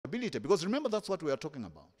accountability, because remember, that's what we are talking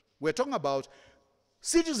about. We're talking about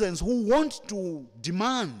citizens who want to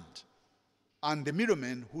demand, and the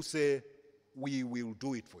middlemen who say, we will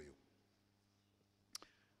do it for you.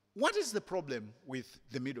 What is the problem with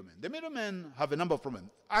the middlemen? The middlemen have a number of problems.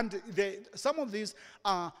 And some of these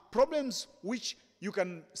are problems which you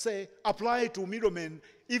can say apply to middlemen,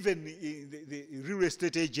 even the real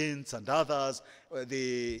estate agents and others.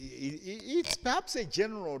 It's perhaps a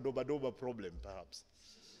general doba-doba problem, perhaps.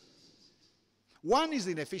 One is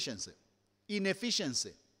inefficiency.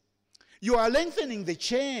 Inefficiency. You are lengthening the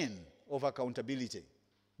chain of accountability.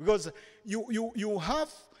 Because you have,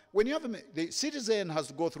 when you have, the citizen has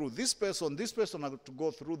to go through this person has to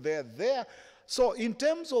go through there. So in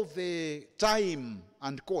terms of the time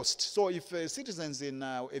and cost, so if citizens in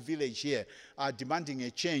a village here are demanding a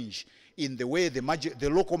change in the way the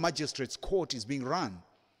local magistrate's court is being run,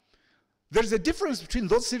 there is a difference between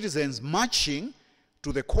those citizens marching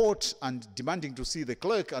to the court and demanding to see the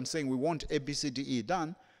clerk and saying, we want A, B, C, D, E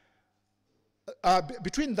done,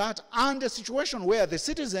 between that and a situation where the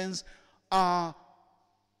citizens are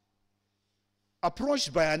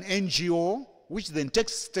approached by an NGO, which then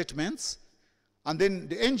takes statements, and then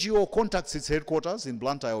the NGO contacts its headquarters in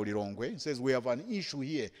Blantyre or Lilongwe, says, we have an issue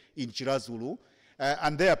here in Chirazulu,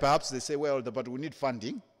 and there perhaps they say, well, but we need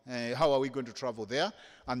funding. How are we going to travel there?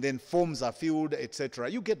 And then forms are filled, etc.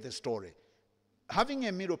 You get the story. Having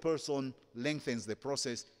a middle person lengthens the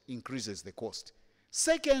process, increases the cost.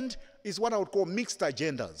 Second is what I would call mixed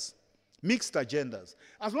agendas. Mixed agendas.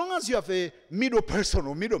 As long as you have a middle person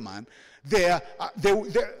or middleman, they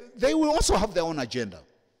will also have their own agenda.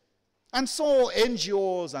 And so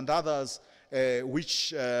NGOs and others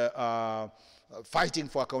which are fighting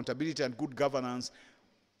for accountability and good governance,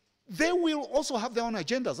 they will also have their own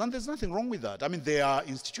agendas, and there's nothing wrong with that. I mean, they are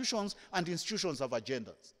institutions, and institutions have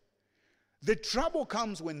agendas. The trouble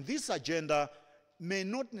comes when this agenda may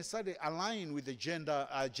not necessarily align with the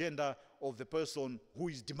agenda of the person who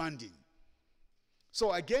is demanding.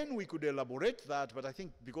 So again, we could elaborate that, but I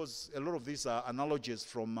think because a lot of these are analogies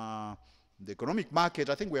from the economic market,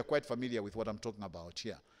 I think we are quite familiar with what I'm talking about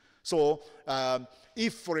here. So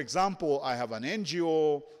if, for example, I have an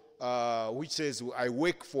NGO which says I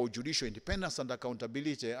work for judicial independence and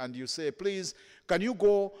accountability, and you say, please, can you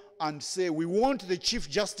go and say, we want the Chief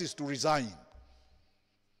Justice to resign?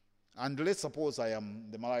 And let's suppose I am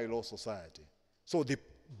the Malawi Law Society. So the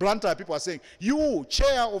Blantyre people are saying, you,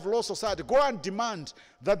 chair of Law Society, go and demand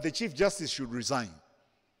that the Chief Justice should resign.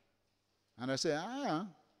 And I say,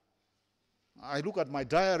 I look at my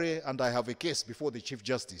diary and I have a case before the Chief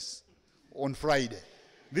Justice on Friday.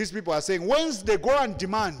 These people are saying, Wednesday, go and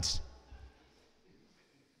demand.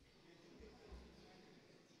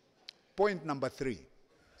 Point number 3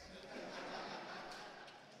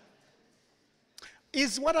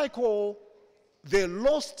 is what I call the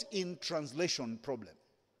lost in translation problem.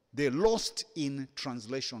 The lost in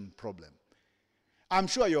translation problem. I'm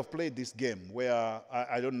sure you have played this game where,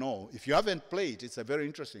 I don't know, if you haven't played, it's a very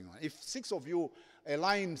interesting one. If 6 of you, a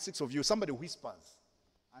line 6 of you, somebody whispers,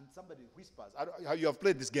 and somebody whispers. You have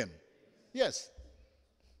played this game? Yes.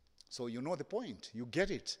 So you know the point. You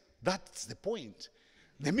get it. That's the point.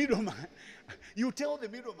 The middleman, you tell the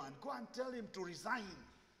middleman, go and tell him to resign.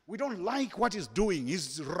 We don't like what he's doing.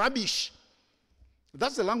 He's rubbish.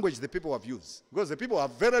 That's the language the people have used, because the people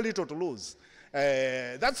have very little to lose.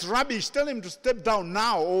 That's rubbish. Tell him to step down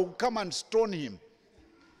now or come and stone him.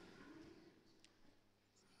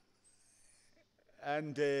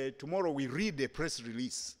 And tomorrow we read a press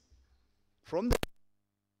release from the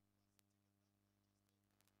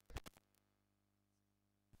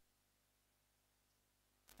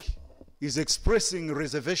is expressing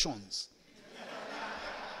reservations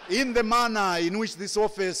in the manner in which this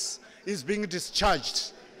office is being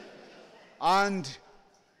discharged, and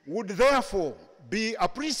would therefore be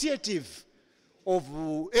appreciative of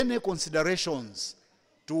any considerations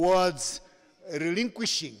towards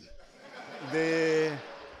relinquishing the...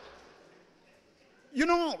 You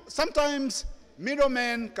know, sometimes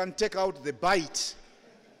middlemen can take out the bite.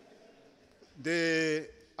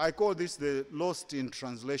 I call this the lost in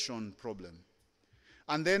translation problem.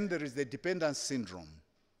 And then there is the dependence syndrome,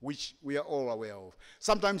 which we are all aware of.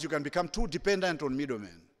 Sometimes you can become too dependent on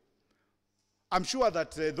middlemen. I'm sure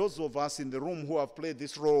that those of us in the room who have played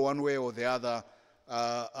this role one way or the other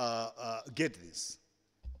get this.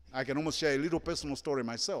 I can almost share a little personal story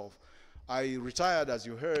myself. I retired, as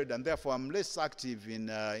you heard, and therefore I'm less active in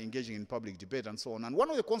engaging in public debate and so on. And one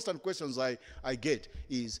of the constant questions I get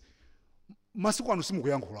is, masiku anu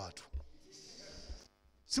simukuyankhula atu.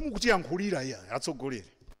 Simukutiyankhulira ya, atsogolere.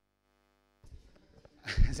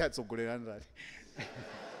 Atsogolere ndani.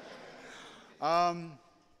 Yeah,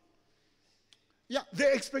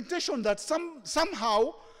 the expectation that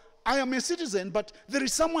somehow I am a citizen, but there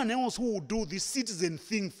is someone else who will do this citizen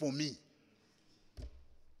thing for me.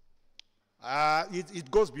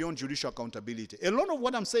 It goes beyond judicial accountability. A lot of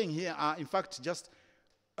what I'm saying here are, in fact, just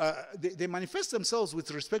they manifest themselves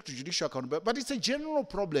with respect to judicial accountability, but it's a general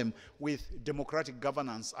problem with democratic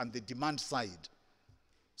governance and the demand side.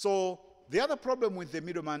 So the other problem with the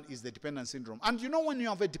middleman is the dependent syndrome. And you know, when you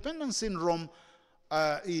have a dependent syndrome,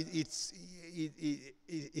 it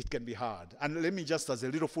can be hard. And let me just, as a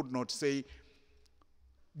little footnote, say,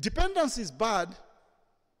 dependence is bad,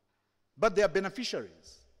 but they are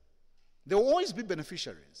beneficiaries. There will always be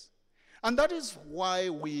beneficiaries. And that is why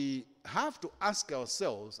we have to ask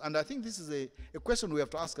ourselves, and I think this is a question we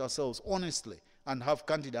have to ask ourselves honestly and have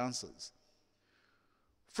candid answers.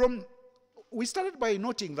 We started by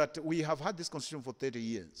noting that we have had this constitution for 30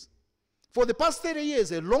 years. For the past 30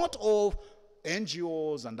 years, a lot of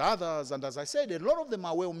NGOs and others, and as I said, a lot of them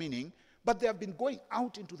are well-meaning, but they have been going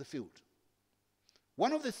out into the field.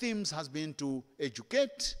 One of the themes has been to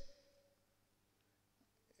educate,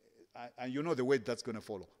 and you know the word that's going to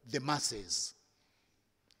follow, the masses.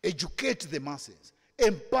 Educate the masses.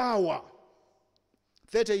 Empower.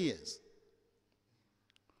 30 years.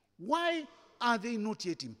 Why are they not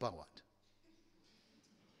yet empowered?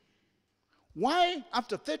 Why,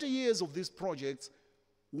 after 30 years of these projects,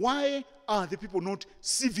 why are the people not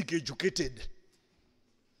civic educated?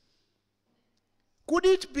 Could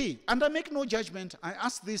it be, and I make no judgment, I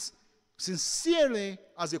ask this sincerely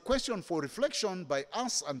as a question for reflection by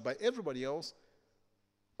us and by everybody else,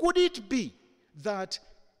 could it be that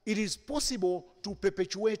it is possible to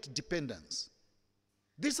perpetuate dependence?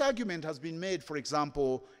 This argument has been made, for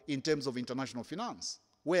example, in terms of international finance,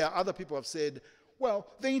 where other people have said, well,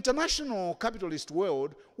 the international capitalist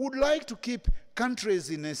world would like to keep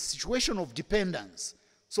countries in a situation of dependence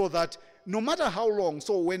so that no matter how long,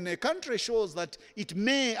 so when a country shows that it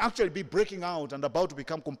may actually be breaking out and about to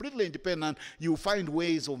become completely independent, you find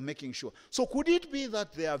ways of making sure. So could it be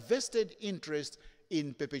that there are vested interest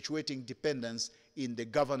in perpetuating dependence in the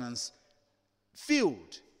governance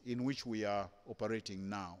field in which we are operating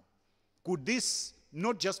now? Could this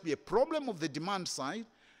not just be a problem of the demand side,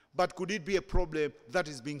 but could it be a problem that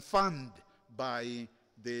is being funded by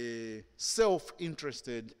the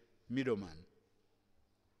self-interested middleman?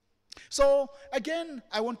 So, again,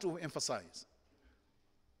 I want to emphasize,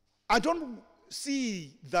 I don't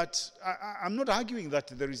see that, I'm not arguing that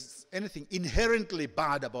there is anything inherently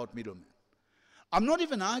bad about middlemen. I'm not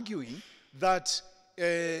even arguing that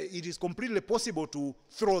it is completely possible to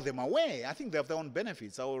throw them away. I think they have their own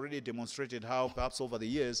benefits. I already demonstrated how perhaps over the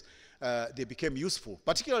years they became useful,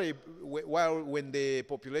 particularly when the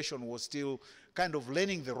population was still kind of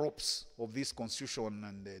learning the ropes of this constitution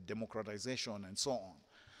and democratization and so on.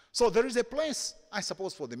 So there is a place, I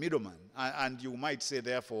suppose, for the middleman. And you might say,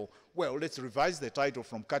 therefore, well, let's revise the title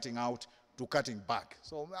from cutting out to cutting back.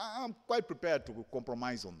 So I'm quite prepared to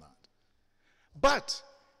compromise on that. But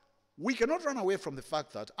we cannot run away from the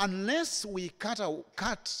fact that unless we cut off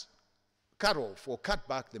or cut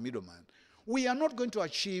back the middleman, we are not going to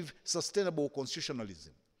achieve sustainable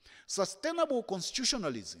constitutionalism. Sustainable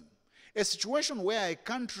constitutionalism, a situation where a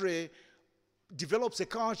country develops a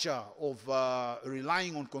culture of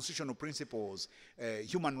relying on constitutional principles,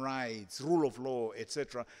 human rights, rule of law,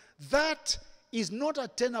 etc., that is not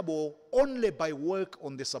attainable only by work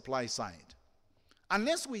on the supply side.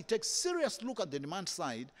 Unless we take a serious look at the demand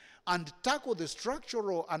side and tackle the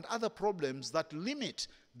structural and other problems that limit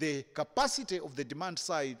the capacity of the demand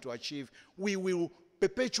side to achieve, we will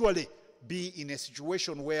perpetually be in a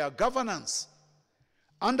situation where governance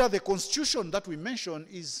under the constitution that we mentioned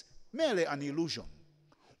is merely an illusion,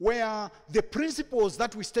 where the principles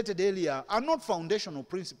that we stated earlier are not foundational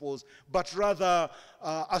principles, but rather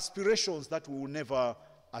aspirations that we will never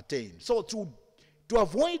attain. So to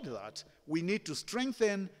avoid that, we need to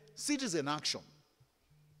strengthen citizen action.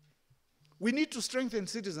 We need to strengthen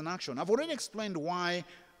citizen action. I've already explained why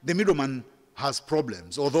the middleman has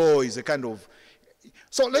problems, although he's a kind of...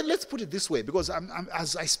 So let's put it this way, because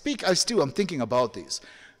as I speak, I still am thinking about this.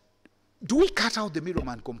 Do we cut out the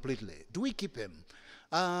middleman completely? Do we keep him?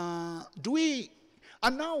 And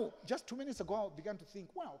now, just 2 minutes ago, I began to think,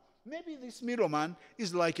 well, maybe this middleman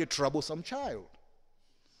is like a troublesome child.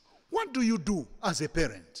 What do you do as a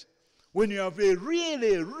parent when you have a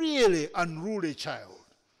really, really unruly child?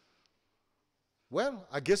 Well,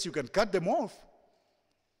 I guess you can cut them off.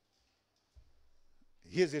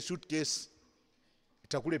 Here's a suitcase.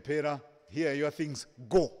 Itakule pera. Here are your things.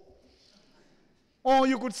 Go. Or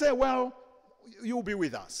you could say, well, you'll be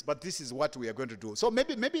with us, but this is what we are going to do. So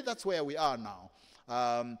maybe that's where we are now.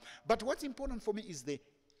 But what's important for me is the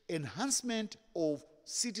enhancement of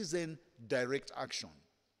citizen direct action,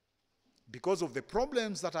 because of the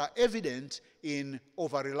problems that are evident in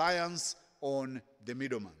over-reliance on the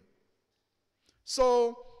middleman.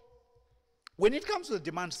 So when it comes to the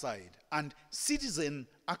demand side and citizen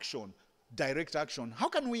action, direct action, how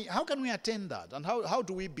can we attain that, and how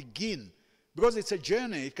do we begin? Because it's a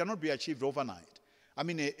journey, it cannot be achieved overnight. I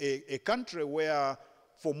mean, a country where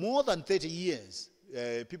for more than 30 years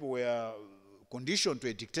people were conditioned to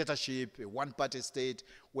a dictatorship, a one-party state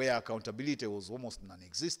where accountability was almost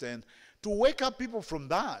non-existent, to wake up people from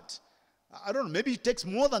that, I don't know, maybe it takes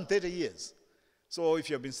more than 30 years. So if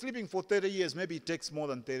you've been sleeping for 30 years, maybe it takes more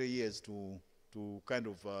than 30 years to kind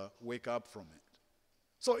of wake up from it.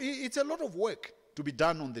 So it's a lot of work to be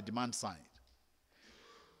done on the demand side.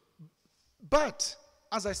 But,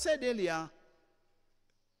 as I said earlier,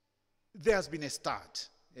 there has been a start.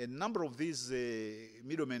 A number of these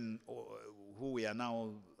middlemen who we are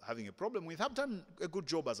now having a problem with have done a good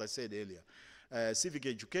job, as I said earlier. Civic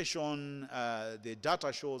education, the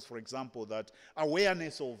data shows, for example, that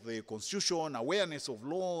awareness of the constitution, awareness of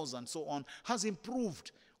laws, and so on, has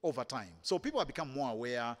improved over time. So people have become more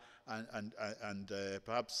aware and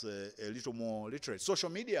perhaps a little more literate. Social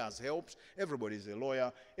media has helped. Everybody's a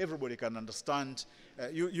lawyer. Everybody can understand.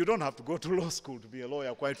 You don't have to go to law school to be a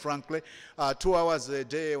lawyer, quite frankly. 2 hours a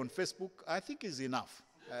day on Facebook, I think, is enough.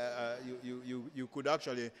 You could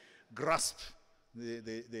actually grasp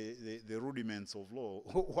the rudiments of law.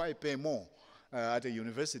 Why pay more at a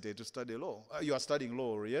university to study law? You are studying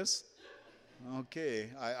law, yes?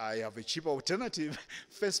 Okay, I have a cheaper alternative,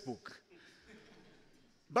 Facebook.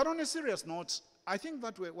 But on a serious note, I think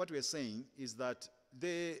that what we're saying is that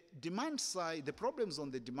the demand side, the problems on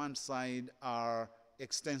the demand side are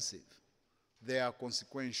extensive. They are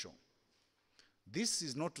consequential. This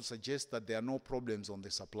is not to suggest that there are no problems on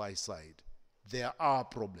the supply side. There are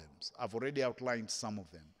problems. I've already outlined some of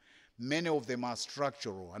them. Many of them are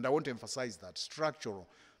structural, and I want to emphasize that, structural,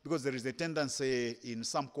 because there is a tendency in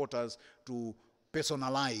some quarters to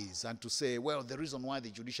personalize and to say, well, the reason why the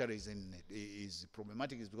judiciary is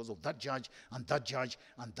problematic is because of that judge and that judge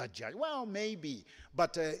and that judge. Well, maybe,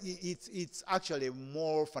 but it's actually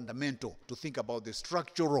more fundamental to think about the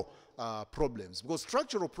structural problems, because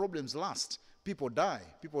structural problems last. People die,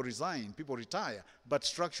 people resign, people retire, but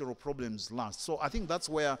structural problems last. So I think that's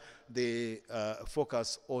where the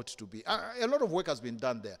focus ought to be. A lot of work has been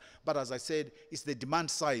done there, but as I said, it's the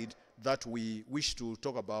demand side that we wish to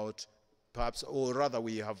talk about, perhaps, or rather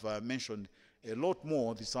we have mentioned a lot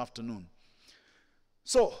more this afternoon.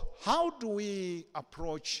 So how do we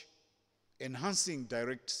approach enhancing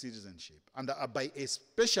direct citizenship, and by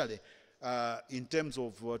especially in terms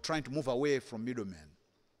of trying to move away from middlemen?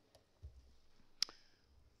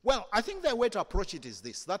 Well, I think the way to approach it is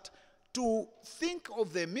this, that to think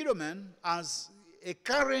of the middleman as a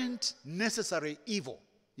current necessary evil,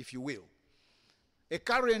 if you will. A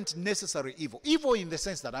current necessary evil. Evil in the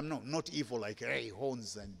sense that I'm not evil like hey,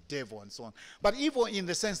 horns and devil and so on, but evil in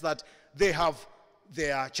the sense that they have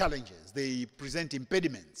their challenges, they present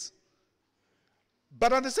impediments.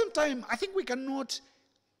 But at the same time, I think we cannot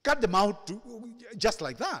cut them out just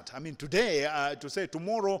like that. I mean, today, to say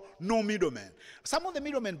tomorrow, no middlemen. Some of the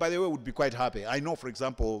middlemen, by the way, would be quite happy. I know, for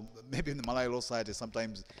example, maybe in the Malawi Law Society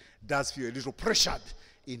sometimes does feel a little pressured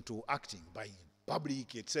into acting by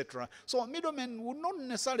public, etc. So middlemen would not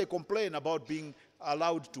necessarily complain about being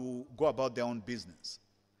allowed to go about their own business.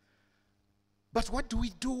 But what do we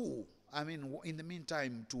do? I mean, in the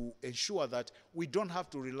meantime, to ensure that we don't have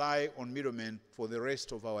to rely on middlemen for the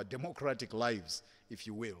rest of our democratic lives, if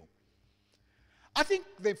you will. I think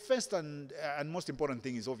the first and most important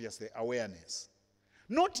thing is obviously awareness.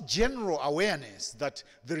 Not general awareness that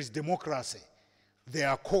there is democracy, there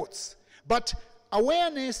are courts, but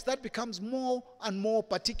awareness that becomes more and more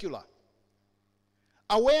particular.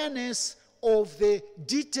 Awareness of the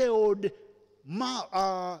detailed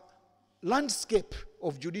landscape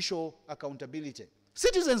of judicial accountability.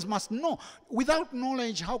 Citizens must know. Without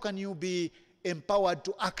knowledge, how can you be empowered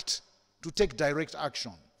to act, to take direct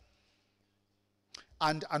action?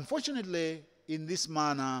 And unfortunately, in this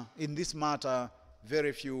matter,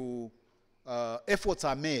 very few efforts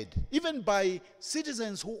are made, even by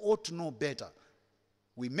citizens who ought to know better.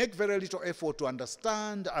 We make very little effort to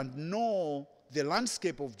understand and know the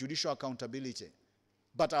landscape of judicial accountability,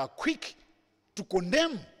 but are quick to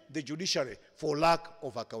condemn the judiciary for lack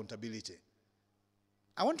of accountability.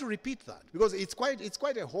 I want to repeat that because it's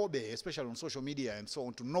quite a hobby, especially on social media and so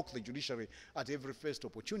on, to knock the judiciary at every first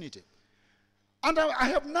opportunity. And I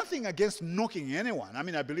have nothing against knocking anyone. I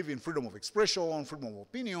mean, I believe in freedom of expression, freedom of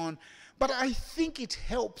opinion, but I think it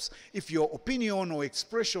helps if your opinion or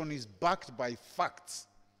expression is backed by facts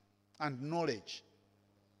and knowledge.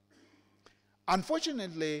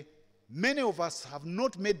 Unfortunately, many of us have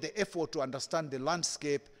not made the effort to understand the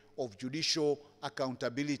landscape of judicial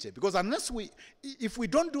accountability. Because if we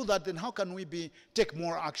don't do that, then how can we take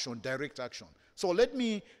more action, direct action? So let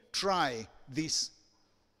me try this.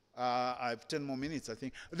 I have 10 more minutes, I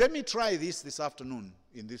think. Let me try this afternoon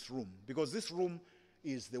in this room, because this room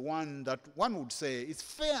is the one that one would say is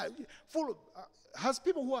fair, has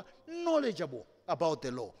people who are knowledgeable about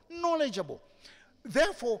the law, knowledgeable.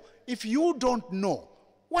 Therefore, if you don't know,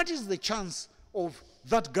 what is the chance of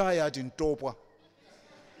that guy at Intopwa?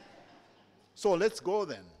 So let's go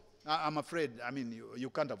then. I'm afraid, I mean, you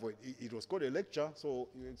can't avoid. It was called a lecture, so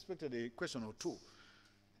you expected a question or two.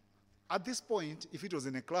 At this point, if it was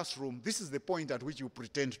in a classroom, this is the point at which you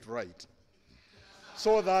pretend to write.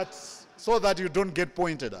 So that you don't get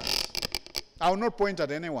pointed at. I will not point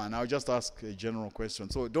at anyone. I'll just ask a general question.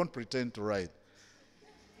 So don't pretend to write.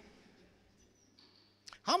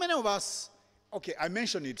 How many of us, okay, I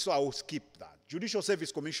mentioned it, so I will skip that. Judicial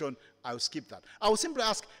Service Commission, I will skip that. I will simply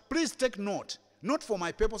ask, please take note, not for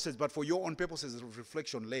my purposes, but for your own purposes of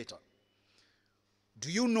reflection later.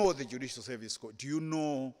 Do you know the Judicial Service? Do you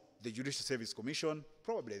know the Judicial Service Commission?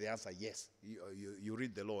 Probably the answer, yes. You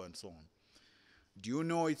read the law and so on. Do you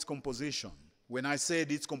know its composition? When I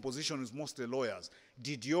said its composition is mostly lawyers,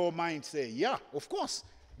 did your mind say, yeah, of course,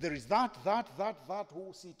 there is that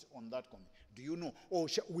who sit on that committee? Do you know? Or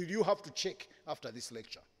will you have to check after this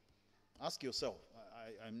lecture? Ask yourself.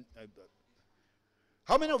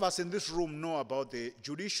 How many of us in this room know about the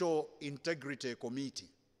Judicial Integrity Committee?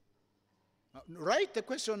 Write the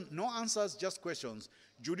question, no answers, just questions.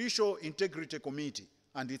 Judicial Integrity Committee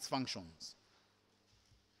and its functions.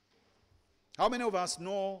 How many of us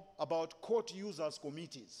know about court users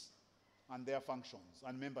committees and their functions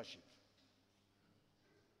and membership?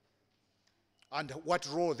 And what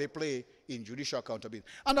role they play in judicial accountability.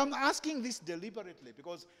 And I'm asking this deliberately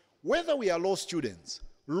because whether we are law students,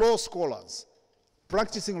 law scholars,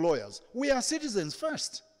 practicing lawyers, we are citizens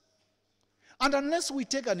first. And unless we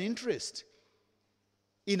take an interest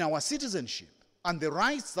in our citizenship and the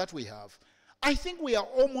rights that we have, I think we are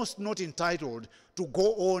almost not entitled to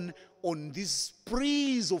go on these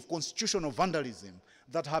sprees of constitutional vandalism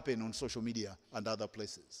that happen on social media and other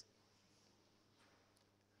places.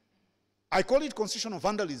 I call it constitutional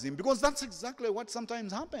vandalism because that's exactly what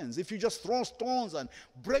sometimes happens. If you just throw stones and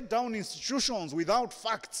break down institutions without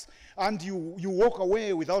facts and you walk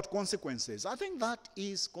away without consequences, I think that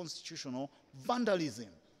is constitutional vandalism.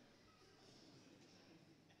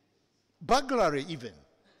 Burglary even.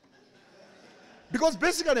 Because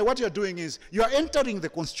basically what you're doing is you are entering the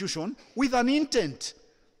Constitution with an intent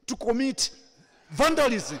to commit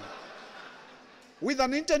vandalism. With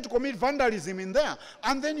an intent to commit vandalism in there.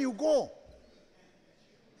 And then you go.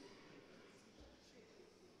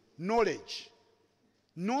 Knowledge.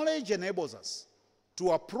 Knowledge enables us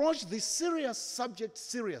to approach this serious subject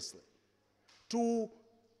seriously. To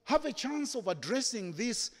have a chance of addressing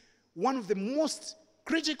this, one of the most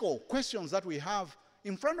critical questions that we have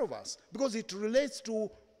in front of us, because it relates to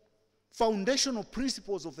foundational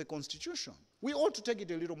principles of the Constitution. We ought to take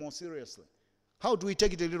it a little more seriously. How do we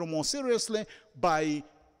take it a little more seriously? By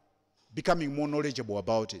becoming more knowledgeable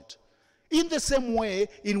about it. In the same way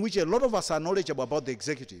in which a lot of us are knowledgeable about the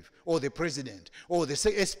executive, or the president, or the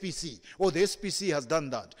SPC, or the SPC has done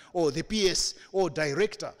that, or the PS, or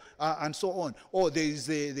director, and so on, or there is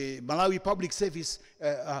the Malawi Public Service,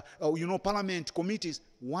 parliament committees.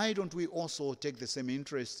 Why don't we also take the same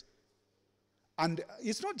interest? And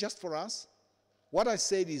it's not just for us. What I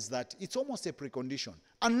said is that it's almost a precondition.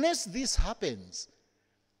 Unless this happens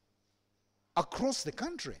across the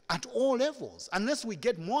country, at all levels, unless we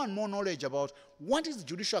get more and more knowledge about what is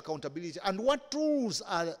judicial accountability and what tools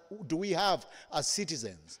do we have as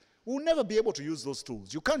citizens, we'll never be able to use those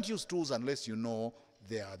tools. You can't use tools unless you know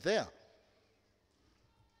they are there.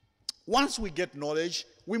 Once we get knowledge,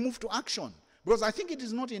 we move to action, because I think it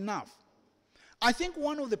is not enough. I think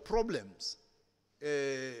one of the problems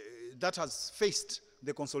that has faced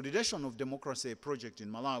the consolidation of democracy project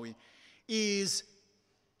in Malawi is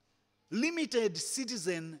limited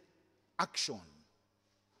citizen action.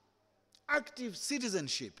 Active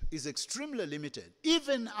citizenship is extremely limited,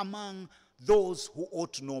 even among those who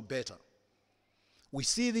ought to know better. We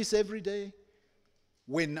see this every day.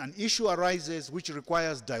 When an issue arises which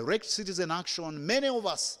requires direct citizen action, many of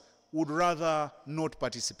us would rather not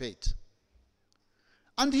participate.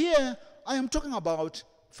 And here I am talking about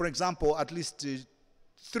for example, at least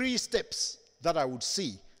 3 steps that I would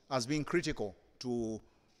see as being critical to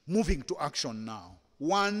moving to action now.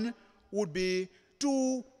 One would be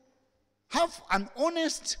to have an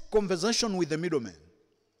honest conversation with the middlemen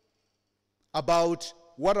about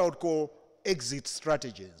what I would call exit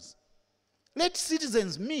strategies. Let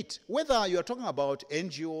citizens meet, whether you are talking about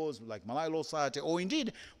NGOs like Malawi Law Society, or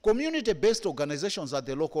indeed community-based organizations at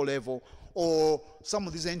the local level, or some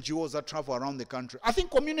of these NGOs that travel around the country. I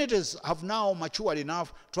think communities have now matured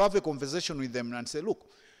enough to have a conversation with them and say, look,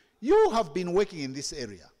 you have been working in this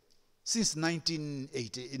area since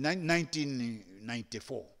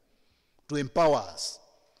 1994 to empower us.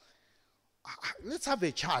 Let's have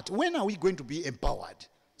a chat. When are we going to be empowered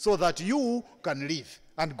so that you can leave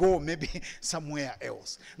and go maybe somewhere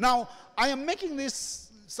else? Now, I am making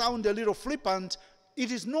this sound a little flippant.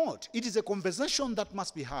 It is not. It is a conversation that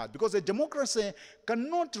must be had, because a democracy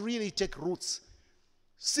cannot really take roots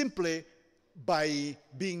simply by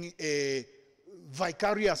being a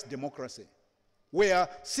vicarious democracy where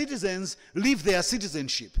citizens live their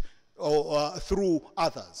citizenship through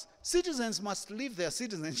others. Citizens must live their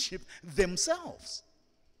citizenship themselves.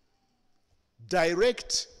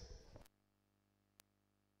 Direct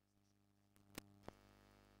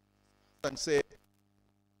and say,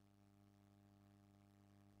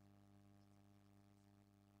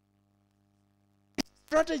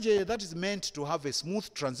 strategy that is meant to have a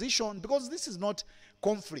smooth transition, because this is not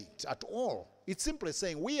conflict at all. It's simply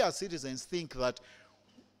saying we as citizens think that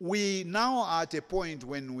we now are at a point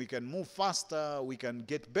when we can move faster, we can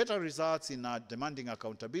get better results in our demanding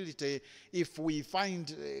accountability if we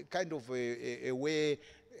find kind of a way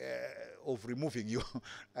of removing you.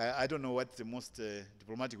 I don't know what the most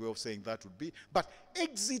diplomatic way of saying that would be, but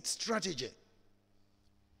exit strategy.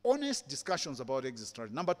 Honest discussions about exit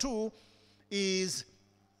strategy. Number 2 is,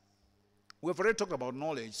 we've already talked about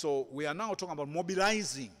knowledge, so we are now talking about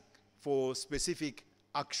mobilizing for specific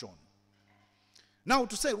action. Now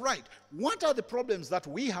to say, right, what are the problems that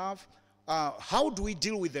we have, how do we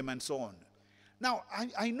deal with them, and so on. Now,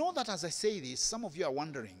 I know that as I say this, some of you are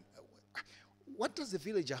wondering, what does the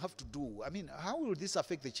villager have to do? I mean, how will this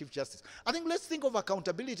affect the Chief Justice? I think let's think of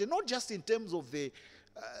accountability, not just in terms of the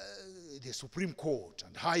Supreme Court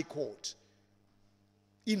and High Court.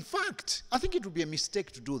 In fact, I think it would be a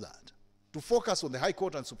mistake to do that, to focus on the High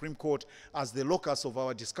Court and Supreme Court as the locus of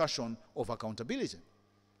our discussion of accountability.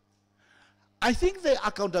 I think the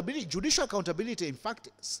accountability, judicial accountability, in fact,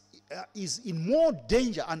 is in more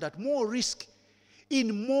danger and at more risk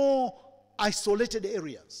in more isolated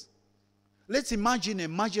areas. Let's imagine a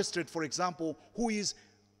magistrate, for example, who is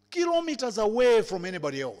kilometers away from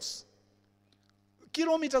anybody else,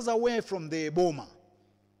 kilometers away from the Boma.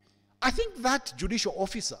 I think that judicial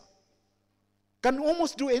officer can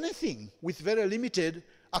almost do anything with very limited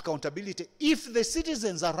accountability if the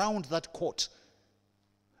citizens around that court,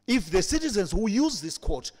 if the citizens who use this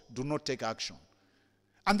court do not take action.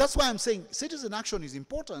 And that's why I'm saying citizen action is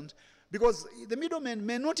important, because the middlemen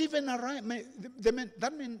may not even arrive,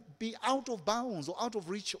 that may be out of bounds or out of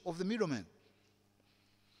reach of the middlemen.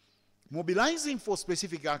 Mobilizing for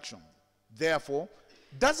specific action, therefore,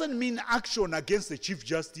 doesn't mean action against the Chief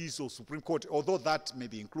Justice or Supreme Court, although that may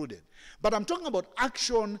be included. But I'm talking about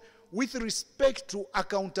action with respect to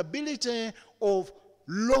accountability of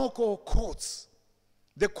local courts,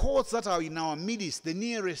 the courts that are in our midst, the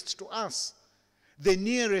nearest to us, the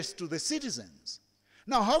nearest to the citizens.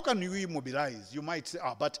 Now, how can we mobilize? You might say,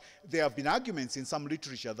 but there have been arguments in some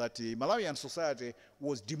literature that the Malawian society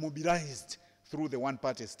was demobilized through the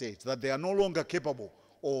one-party state, that they are no longer capable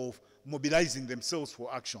of mobilizing themselves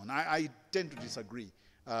for action. I tend to disagree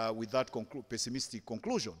with that pessimistic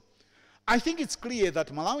conclusion. I think it's clear that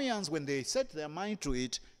Malawians, when they set their mind to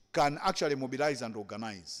it, can actually mobilize and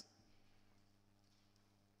organize.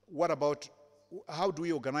 What about, how do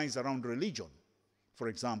we organize around religion? For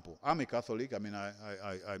example, I'm a Catholic. I mean,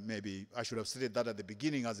 maybe I should have stated that at the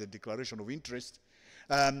beginning as a declaration of interest.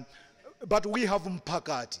 But we have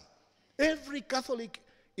Mpakati. Every Catholic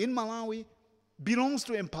in Malawi belongs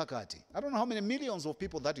to Mpakati. I don't know how many millions of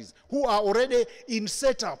people that is, who are already in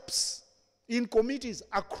setups, in committees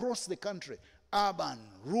across the country, urban,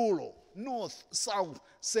 rural, north, south,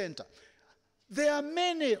 center. There are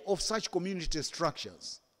many of such community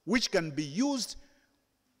structures which can be used,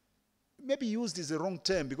 maybe used is the wrong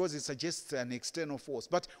term because it suggests an external force,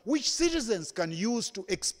 but which citizens can use to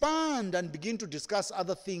expand and begin to discuss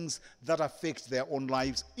other things that affect their own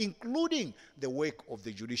lives, including the work of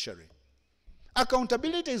the judiciary.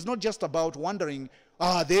 Accountability is not just about wondering,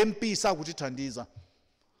 the MP sakutitandiza,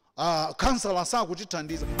 councillor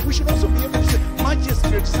sakutitandiza. We should also be able to say,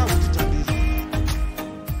 magistrate sakutitandiza.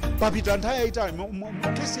 entire time,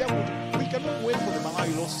 we cannot wait for the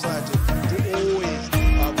Malawi Law Society to always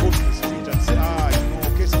go to the street and say,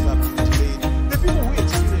 cases have been delayed. The people who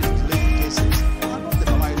experience delayed cases are not the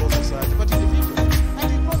Malawi Law Society, but individuals.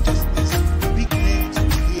 And it's not just these big names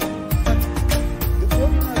here, but the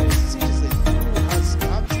ordinary citizen who has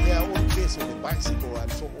perhaps their own case on the bicycle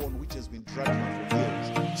and so on, which has been dragging for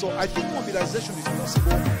years. So I think mobilization is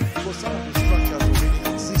possible because some of the structures already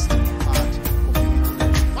exist at community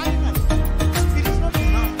level. Finally, it is not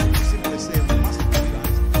enough to simply say we must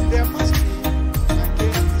mobilize. There must be,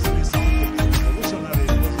 again, this may sound a bit revolutionary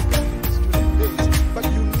because it comes from the student days, but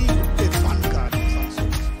you need a vanguard of some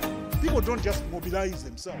sort. People don't just mobilize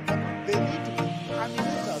themselves. They need to be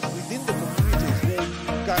animators within the communities who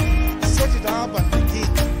can set it up and begin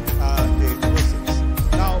the process.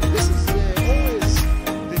 Now, this is always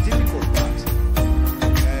the difficult part.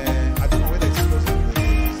 I don't know whether it's because of the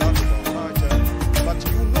result of our culture, but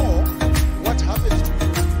you know what happens to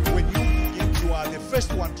you when you are the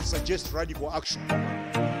first one to suggest radical action.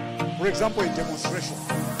 For example, a demonstration.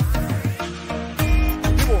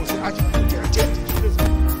 People will say, I can't change it.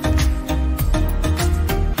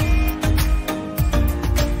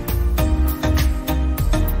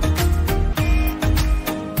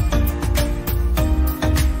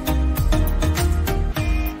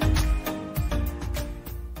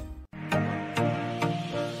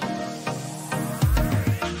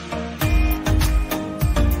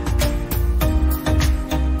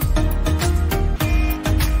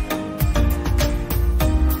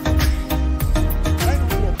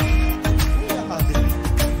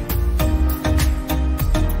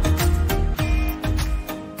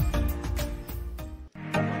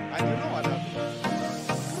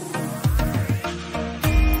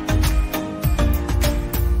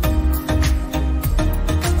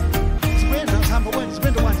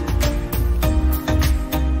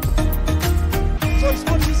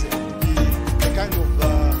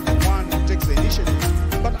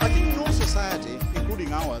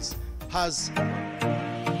 Has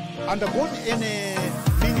undergone any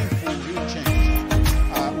meaningful real change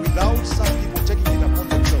without some people taking it upon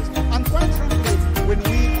themselves. And quite frankly, when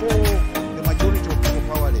we call the majority of people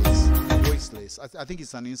powerless, voiceless, I think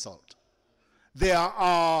it's an insult. There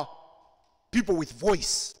are people with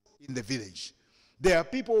voice in the village. There are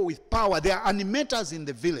people with power. There are animators in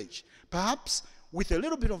the village. Perhaps with a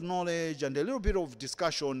little bit of knowledge and a little bit of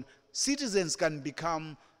discussion, citizens can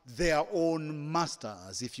become their own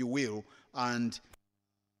masters, if you will, and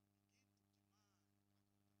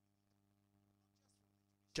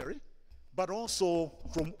but also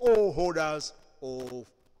from all holders of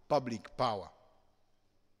public power.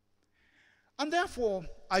 And therefore,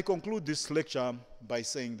 I conclude this lecture by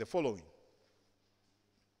saying the following.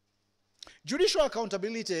 Judicial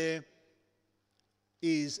accountability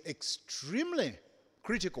is extremely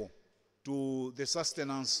critical to the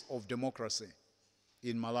sustenance of democracy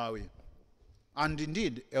in Malawi, and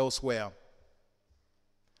indeed elsewhere.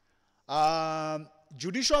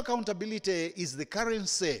 Judicial accountability is the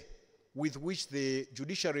currency with which the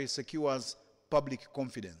judiciary secures public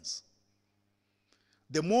confidence.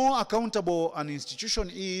 The more accountable an institution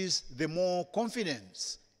is, the more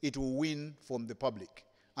confidence it will win from the public.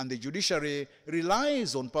 And the judiciary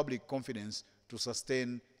relies on public confidence to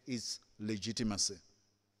sustain its legitimacy.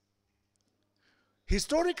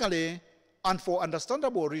 Historically, and for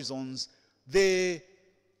understandable reasons, the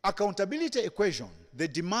accountability equation, the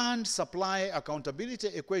demand-supply accountability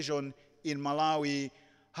equation in Malawi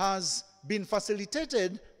has been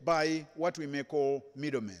facilitated by what we may call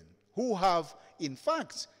middlemen, who have, in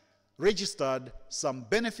fact, registered some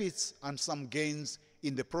benefits and some gains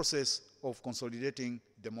in the process of consolidating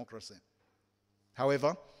democracy.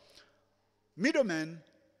 However, middlemen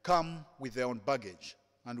come with their own baggage,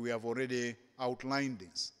 and we have already outlined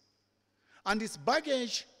this. And it's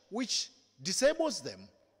baggage which disables them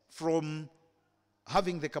from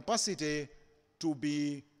having the capacity to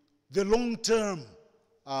be the long-term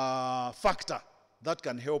factor that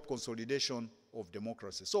can help consolidation of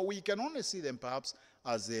democracy. So we can only see them perhaps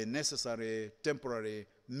as a necessary temporary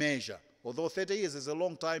measure. Although 30 years is a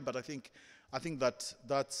long time, but I think that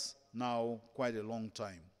that's now quite a long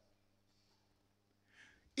time.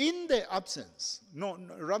 In the absence,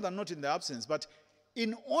 rather not in the absence, but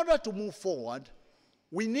in order to move forward,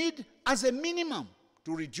 we need, as a minimum,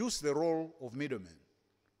 to reduce the role of middlemen,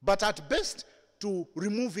 but at best, to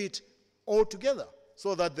remove it altogether,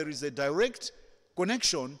 so that there is a direct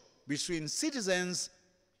connection between citizens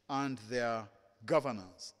and their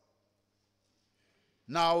governance.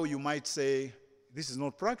 Now you might say, this is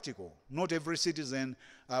not practical. Not every citizen,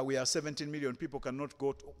 we are 17 million people, cannot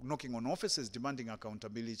go knocking on offices demanding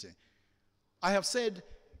accountability. I have said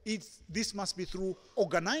this must be through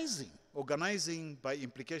organizing. Organizing, by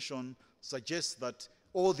implication, suggests that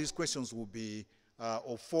all these questions will be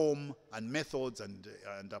of form and methods and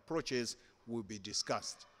approaches will be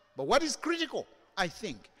discussed. But what is critical, I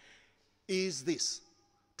think, is this: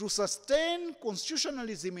 to sustain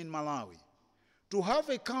constitutionalism in Malawi, to have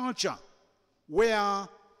a culture where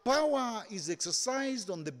power is exercised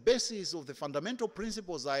on the basis of the fundamental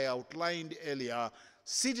principles I outlined earlier,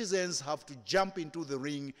 citizens have to jump into the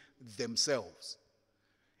ring themselves.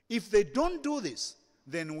 If they don't do this,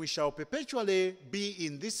 then we shall perpetually be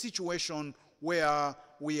in this situation where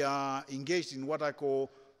we are engaged in what I call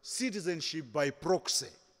citizenship by proxy,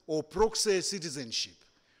 or proxy citizenship,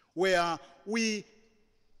 where we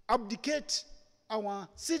abdicate our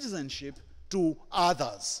citizenship to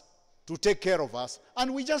others to take care of us,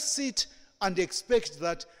 and we just sit and expect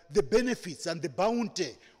that the benefits and the bounty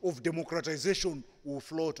of democratization will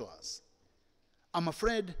flow to us. I'm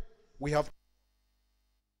afraid we have.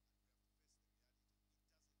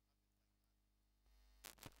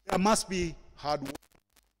 There must be hard work.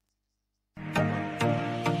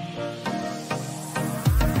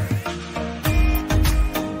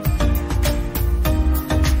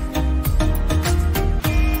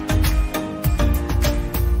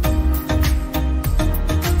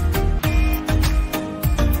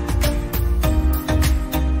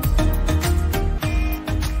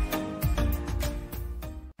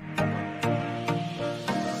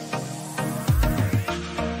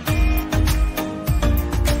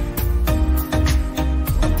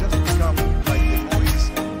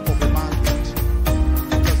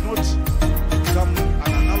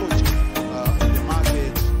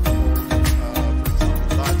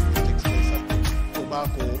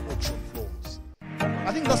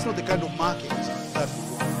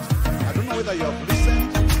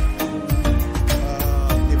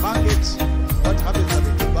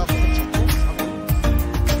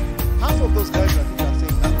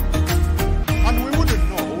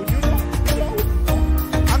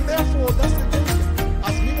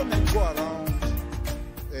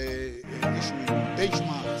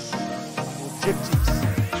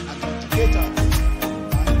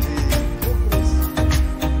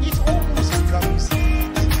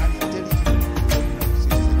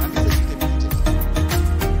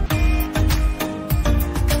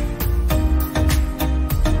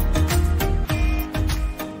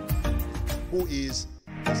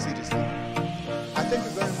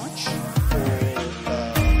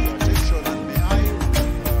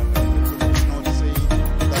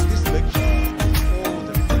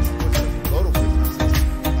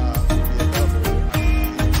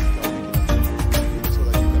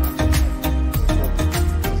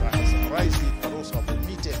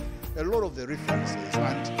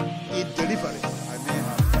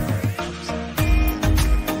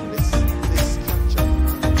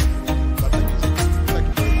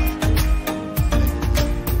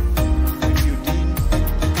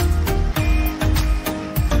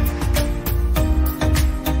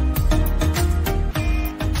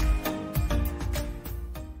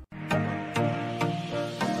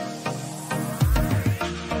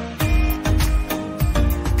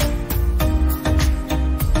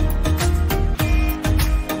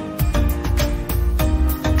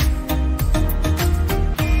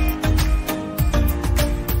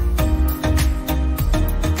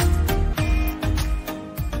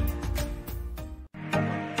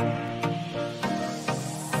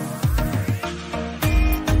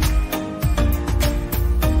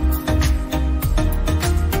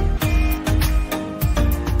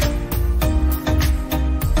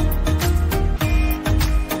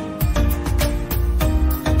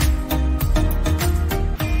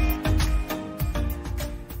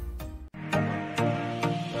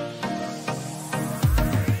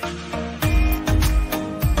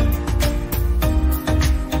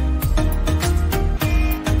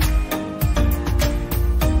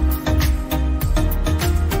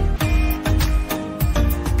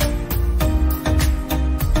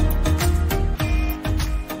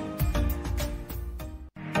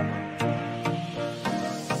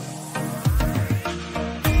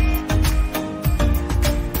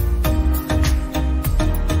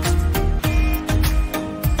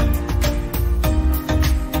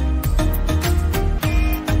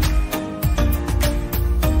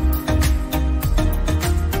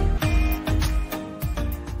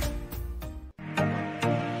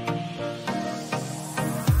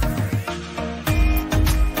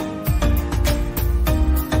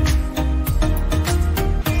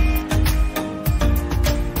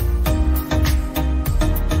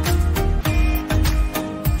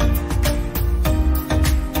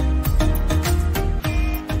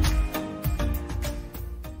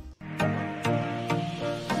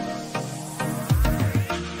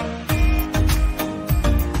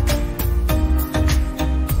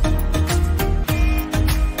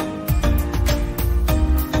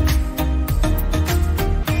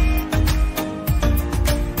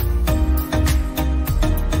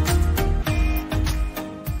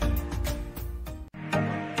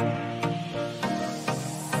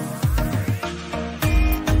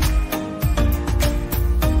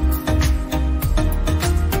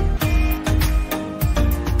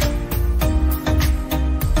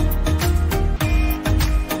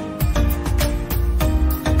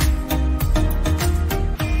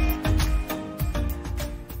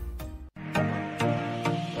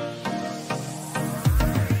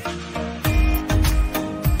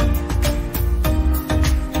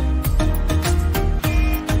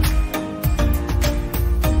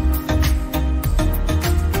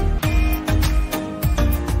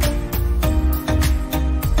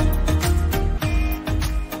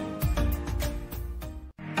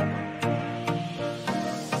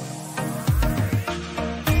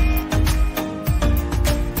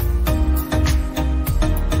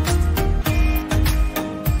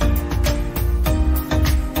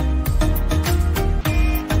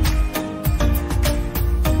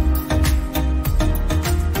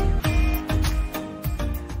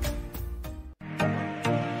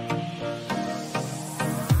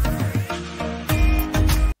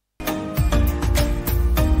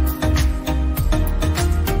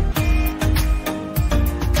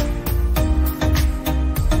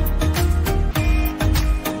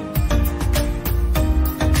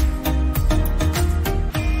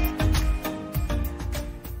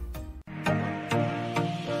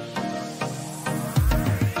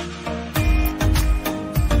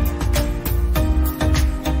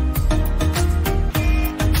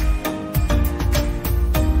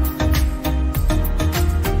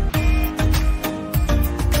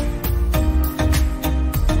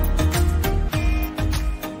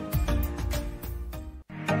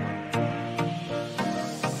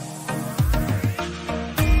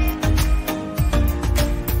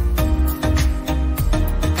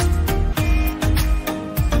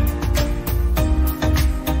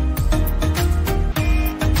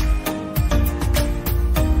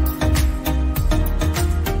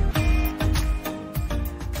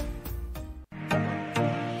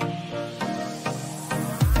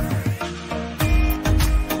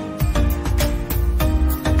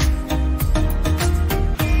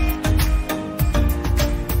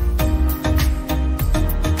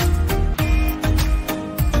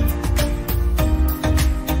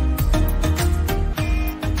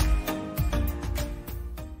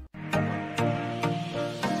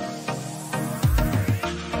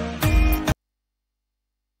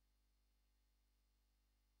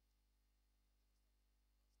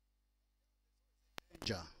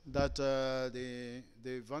 danger that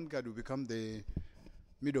the vanguard will become the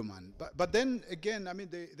middleman. But then again, I mean,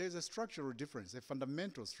 there's a structural difference, a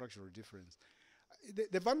fundamental structural difference.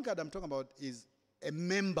 The vanguard I'm talking about is a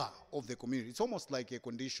member of the community. It's almost like a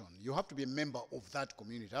condition. You have to be a member of that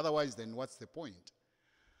community. Otherwise, then what's the point?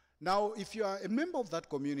 Now, if you are a member of that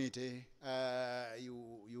community,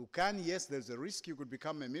 you can, yes, there's a risk you could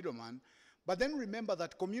become a middleman, but then remember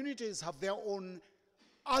that communities have their own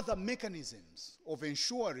other mechanisms of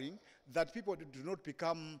ensuring that people do not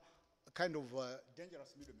become kind of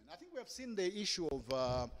dangerous middlemen. I think we have seen the issue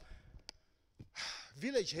of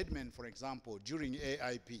village headmen, for example, during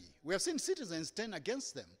AIP. We have seen citizens turn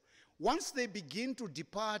against them. Once they begin to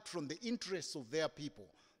depart from the interests of their people,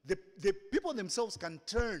 the people themselves can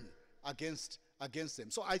turn against them.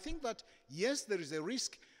 So I think that, yes, there is a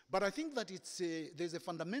risk, but I think that there's a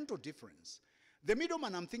fundamental difference. The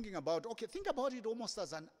middleman I'm thinking about, okay, think about it almost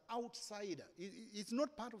as an outsider. It's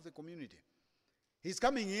not part of the community. He's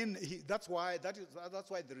coming in, that's why there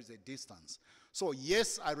is a distance. So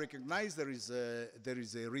yes, I recognize there is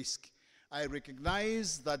a risk. I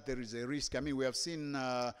recognize that there is a risk. I mean, we have seen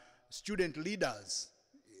student leaders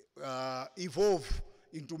evolve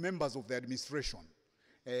into members of the administration.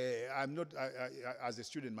 I'm not, as a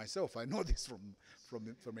student myself, I know this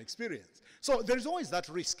from experience. So there's always that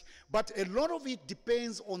risk. But a lot of it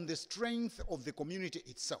depends on the strength of the community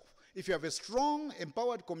itself. If you have a strong,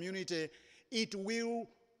 empowered community, it will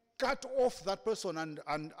cut off that person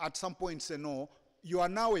and at some point say, no, you are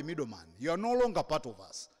now a middleman. You are no longer part of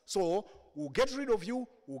us. So we'll get rid of you,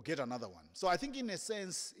 we'll get another one. So I think in a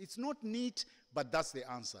sense, it's not neat, but that's the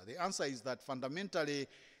answer. The answer is that fundamentally,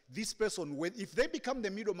 this person, if they become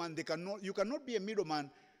the middleman, you cannot be a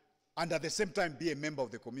middleman and at the same time be a member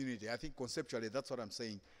of the community. I think conceptually, that's what I'm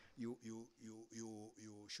saying. You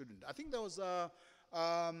shouldn't. I think there was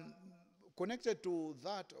connected to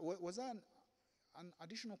that. Was there an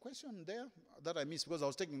additional question there that I missed because I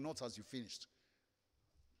was taking notes as you finished?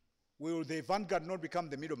 Will the vanguard not become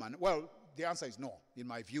the middleman? Well, the answer is no, in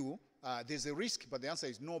my view. There's a risk, but the answer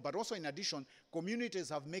is no. But also in addition, communities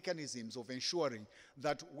have mechanisms of ensuring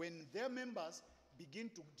that when their members begin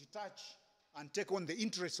to detach and take on the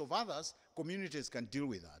interests of others, communities can deal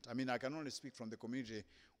with that. I mean, I can only speak from the community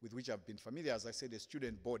with which I've been familiar, as I said, the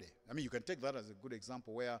student body. I mean, you can take that as a good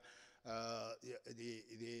example where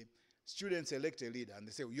the students elect a leader and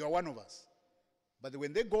they say, you are one of us. But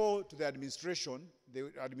when they go to the administration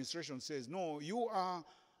says, no, you are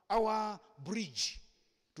our bridge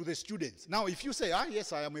to the students. Now, if you say,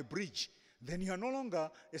 yes, I am a bridge, then you are no longer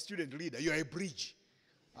a student leader, you are a bridge.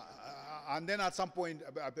 And then at some point,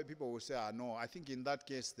 people will say, no, I think in that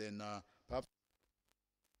case, then perhaps.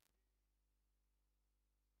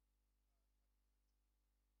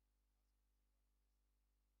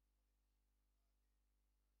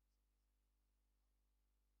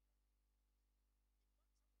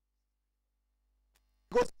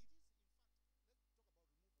 Because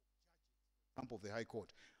of the High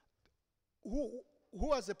Court.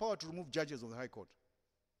 Who has the power to remove judges of the High Court?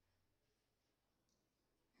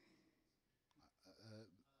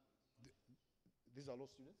 These are law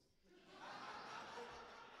students?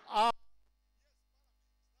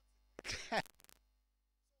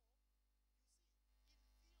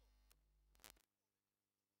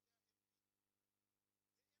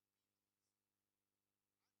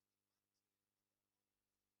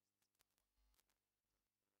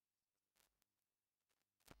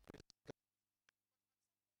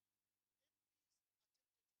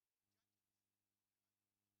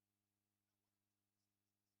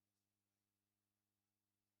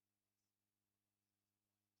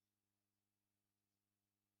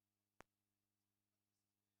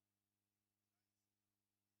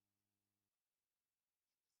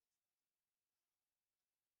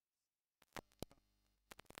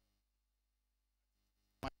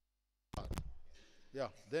 Yeah,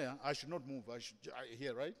 there. I should not move.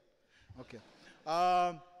 Here, right? Okay.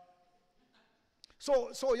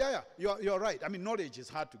 So yeah, you're right. I mean, knowledge is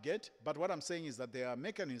hard to get, but what I'm saying is that there are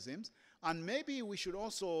mechanisms, and maybe we should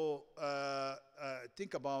also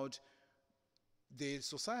think about the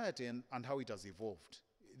society and how it has evolved.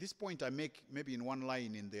 This point I make maybe in one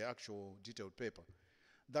line in the actual detailed paper,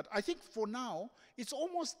 that I think for now, it's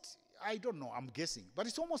almost, I don't know, I'm guessing, but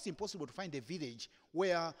it's almost impossible to find a village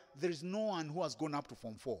where there is no one who has gone up to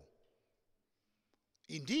Form 4.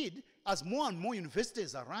 Indeed, as more and more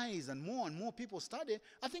universities arise and more people study,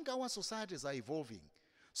 I think our societies are evolving.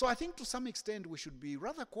 So I think to some extent we should be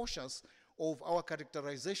rather cautious of our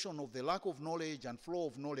characterization of the lack of knowledge and flow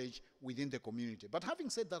of knowledge within the community. But having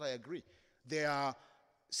said that, I agree. There are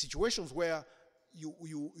situations where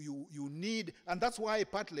you need, and that's why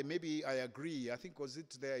partly maybe I agree. I think was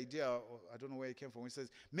it the idea, I don't know where it came from. It says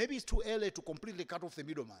maybe it's too early to completely cut off the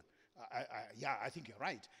middleman. Yeah, I think you're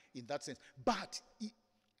right in that sense. But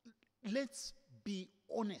let's be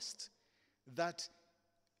honest that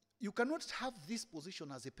you cannot have this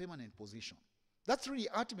position as a permanent position. That's really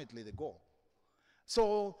ultimately the goal.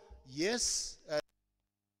 So yes.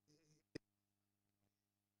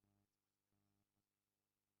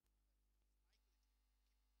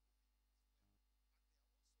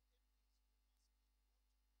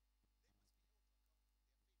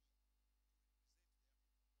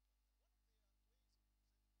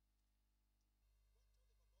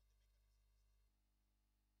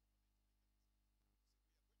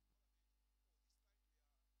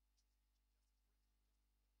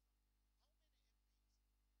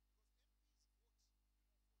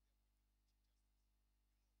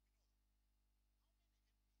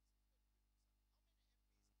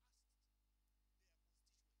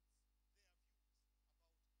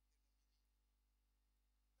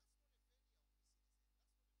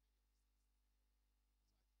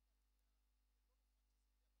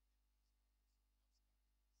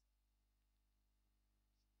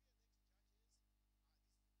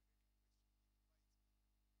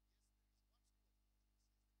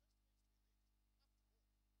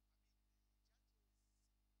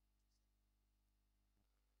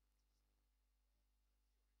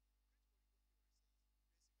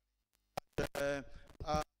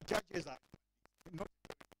 Judges are not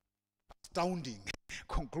astounding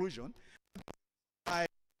conclusion. They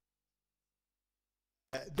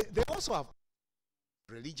also have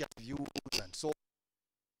religious views and so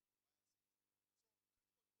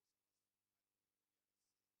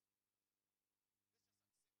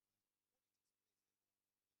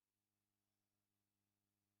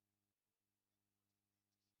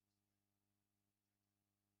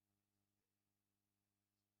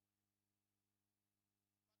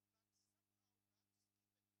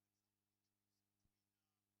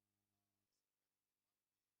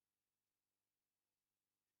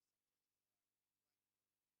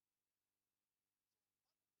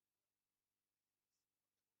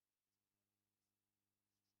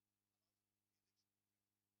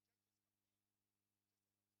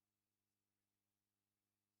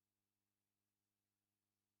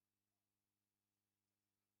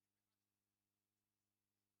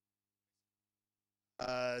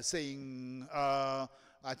saying, I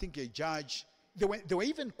think a judge, they were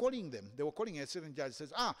even calling them, they were calling a certain judge,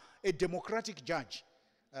 says, a democratic judge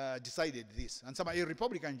decided this, and a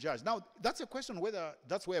Republican judge. Now, that's a question whether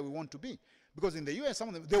that's where we want to be. Because in the US, some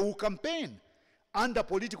of them, they will campaign under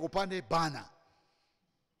political party banner.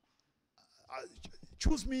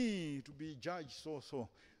 Choose me to be judge, so.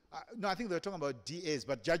 No, I think they're talking about DAs,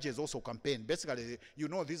 but judges also campaign. Basically, you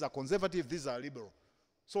know, these are conservative, these are liberal.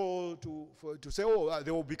 So to say, oh,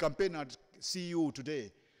 they will be campaigning at CU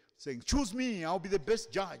today, saying, choose me, I'll be the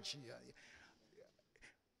best judge. Yeah.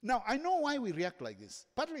 Now, I know why we react like this.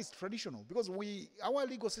 Partly it's traditional, because our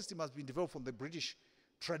legal system has been developed from the British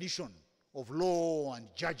tradition of law and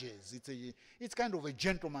judges. It's kind of a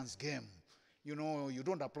gentleman's game. You know, you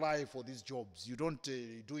don't apply for these jobs. You don't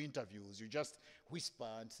do interviews. You just whisper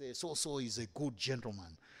and say, so is a good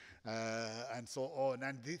gentleman, and so on.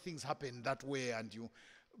 And these things happen that way.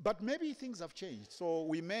 But maybe things have changed. So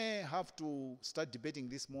we may have to start debating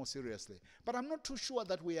this more seriously. But I'm not too sure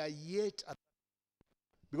that we are yet at,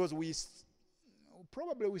 because we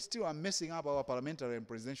still are messing up our parliamentary and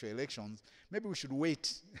presidential elections. Maybe we should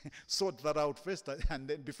wait, sort that out first, and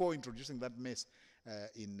then before introducing that mess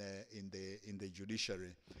in the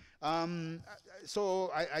judiciary.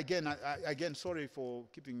 So again, sorry for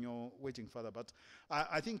keeping you waiting further, but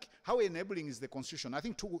I think how enabling is the Constitution. I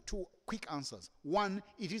think two quick answers. One,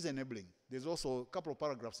 it is enabling. There's also a couple of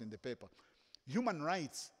paragraphs in the paper. Human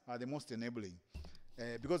rights are the most enabling.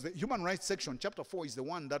 Because the human rights section, chapter 4, is the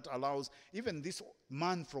one that allows even this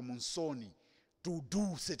man from Monsoni to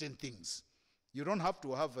do certain things. You don't have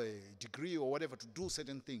to have a degree or whatever to do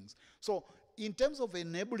certain things. So in terms of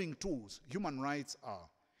enabling tools, human rights are.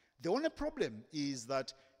 The only problem is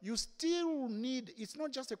that you still need, it's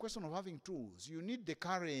not just a question of having tools. You need the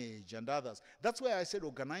courage and others. That's where I said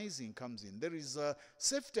organizing comes in. There is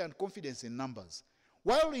safety and confidence in numbers.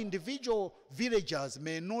 While individual villagers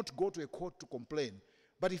may not go to a court to complain,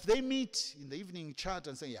 but if they meet in the evening chat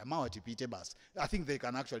and say, yeah, I think they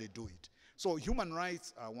can actually do it. So human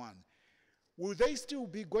rights are one. Will they still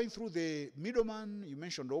be going through the middleman? You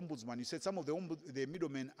mentioned the ombudsman. You said some of the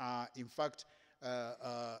middlemen are, in fact,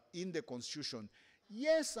 in the Constitution.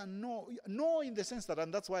 Yes and no. No in the sense that,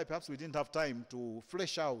 and that's why perhaps we didn't have time to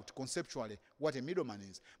flesh out conceptually what a middleman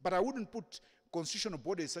is. But I wouldn't put constitutional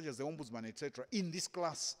bodies such as the Ombudsman, etc., in this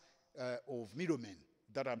class of middlemen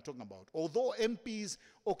that I'm talking about. Although MPs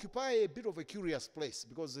occupy a bit of a curious place,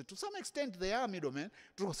 because to some extent they are middlemen,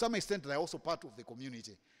 to some extent they're also part of the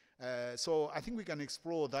community. So I think we can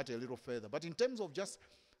explore that a little further. But in terms of just,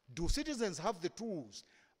 do citizens have the tools?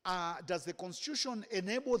 Does the Constitution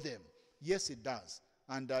enable them? Yes, it does.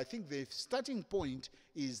 And I think the starting point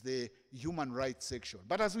is the human rights section.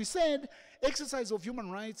 But as we said, exercise of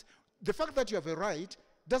human rights, the fact that you have a right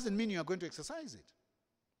doesn't mean you are going to exercise it.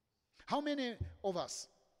 How many of us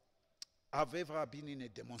have ever been in a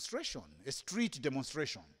demonstration, a street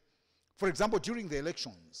demonstration? For example, during the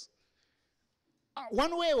elections,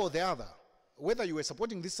 one way or the other, whether you were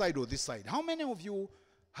supporting this side or this side, how many of you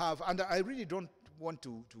have, and I really don't want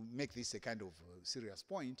to make this a kind of serious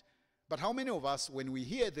point, but how many of us, when we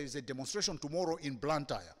hear there is a demonstration tomorrow in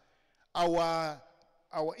Blantyre, our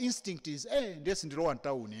instinct is, hey, this in the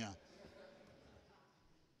town here.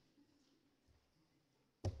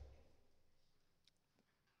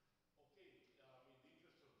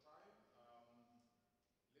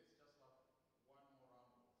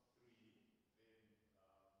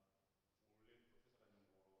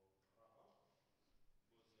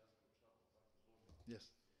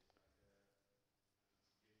 Yes.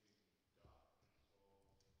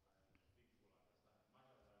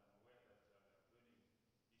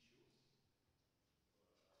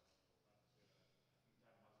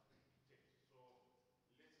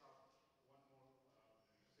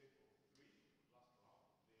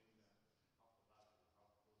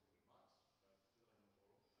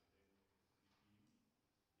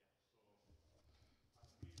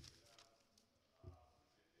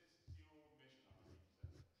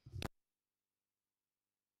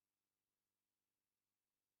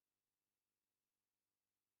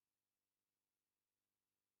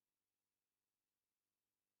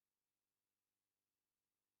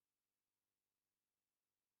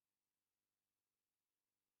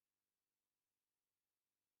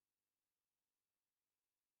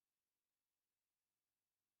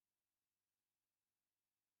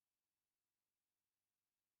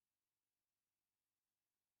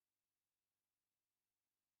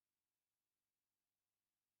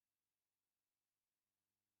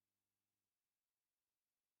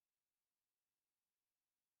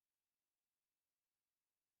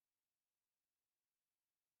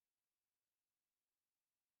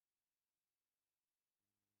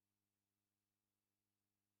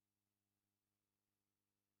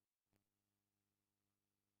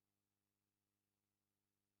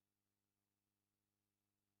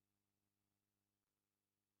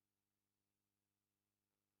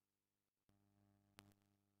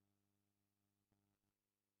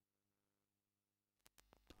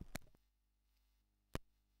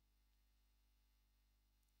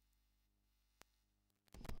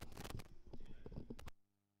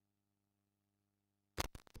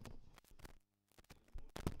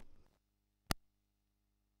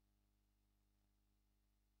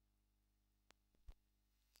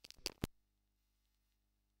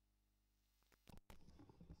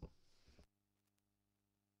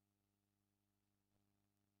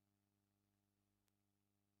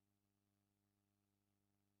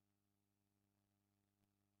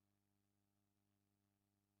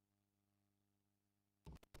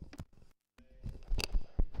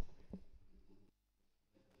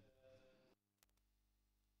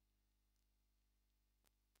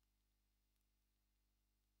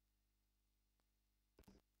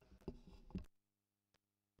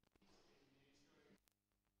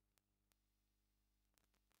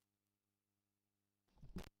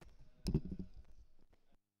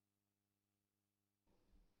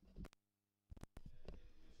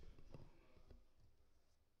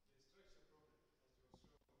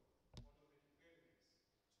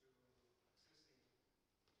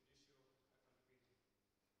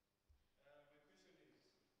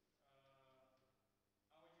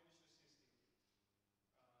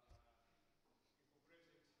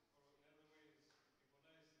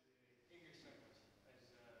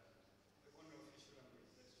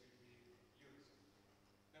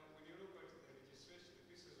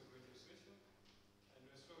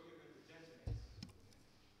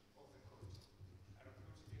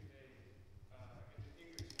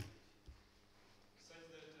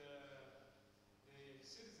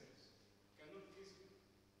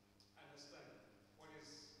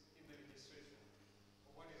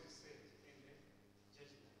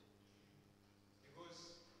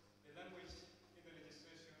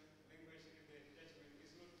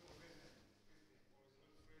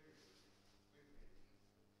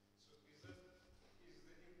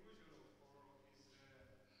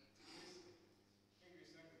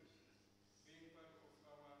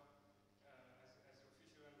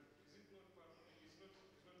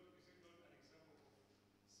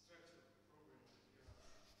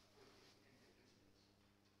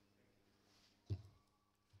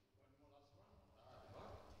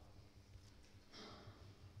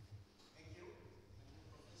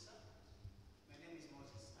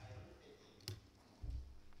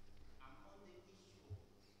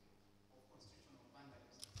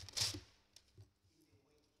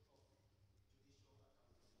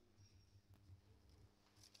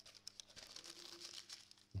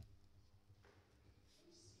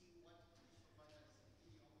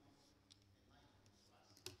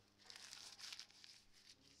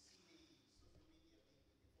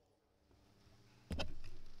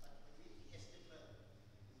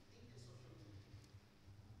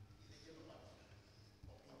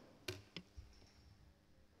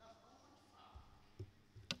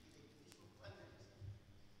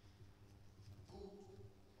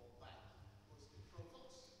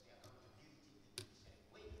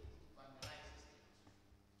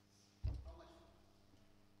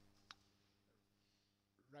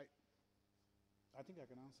 think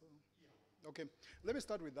I can answer. Yeah. Okay, let me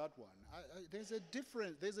start with that one. There's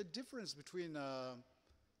a difference between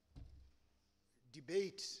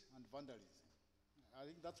debate and vandalism. I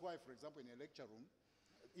think that's why, for example, in a lecture room,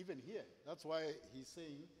 even here, that's why he's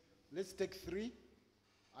saying, let's take 3,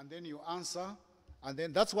 and then you answer, and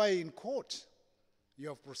then that's why in court, you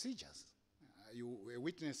have procedures. A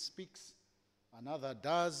witness speaks, another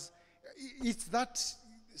does. It's that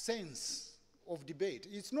sense of debate.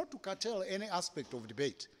 It's not to curtail any aspect of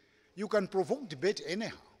debate. You can provoke debate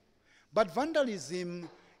anyhow. But vandalism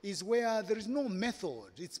is where there is no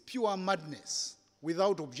method. It's pure madness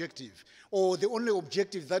without objective. Or the only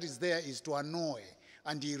objective that is there is to annoy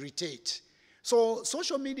and irritate. So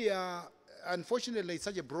social media, unfortunately, is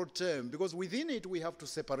such a broad term because within it we have to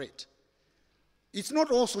separate. It's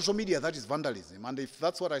not all social media that is vandalism, and if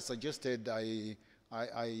that's what I suggested, I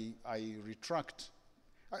retract.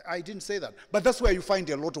 I didn't say that, but that's where you find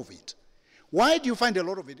a lot of it. Why do you find a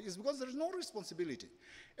lot of it? It's because there is no responsibility.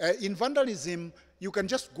 In vandalism, you can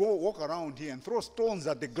just go walk around here and throw stones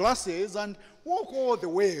at the glasses and walk all the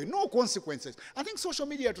way, no consequences. I think social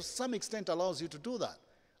media to some extent allows you to do that.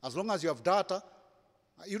 As long as you have data,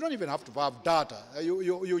 you don't even have to have data.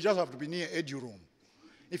 You just have to be near EduRoom.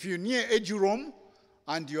 If you're near EduRoom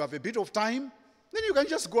and you have a bit of time, then you can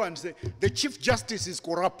just go and say, the Chief Justice is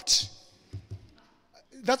corrupt.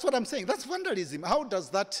 That's what I'm saying. That's vandalism. How does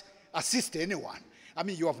that assist anyone? I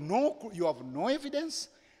mean, you have no evidence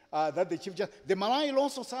that the Chief Justice, the Malawi Law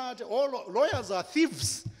Society, all lawyers are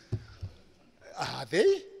thieves. Are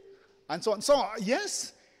they? And so on. So,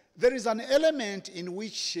 yes, there is an element in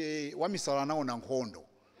which Wamisala na Nanghondo.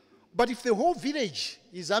 But if the whole village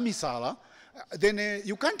is Amisala, then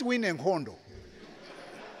you can't win Nanghondo.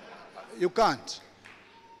 You can't.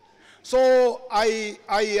 So I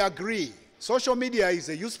agree. Social media is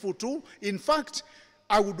a useful tool. In fact,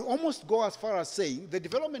 I would almost go as far as saying the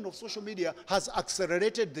development of social media has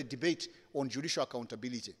accelerated the debate on judicial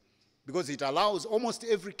accountability because it allows almost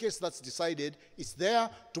every case that's decided, it's there,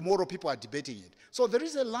 tomorrow people are debating it. So there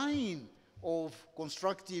is a line of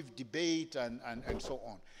constructive debate and so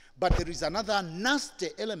on. But there is another nasty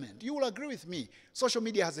element. You will agree with me. Social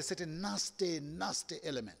media has a certain nasty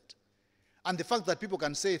element. And the fact that people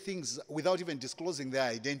can say things without even disclosing their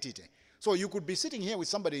identity. So you could be sitting here with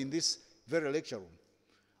somebody in this very lecture room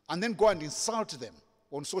and then go and insult them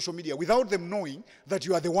on social media without them knowing that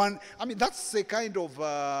you are the one. I mean, that's a kind of,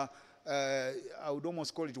 I would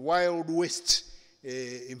almost call it Wild West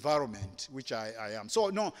environment, which I am. So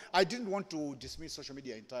no, I didn't want to dismiss social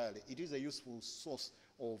media entirely. It is a useful source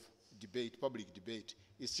of debate, public debate.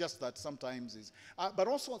 It's just that sometimes is, but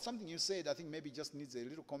also something you said, I think maybe just needs a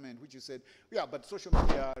little comment, which you said, yeah, but social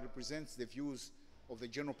media represents the views of the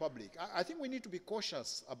general public. I think we need to be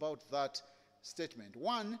cautious about that statement.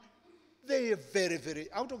 One, they are very,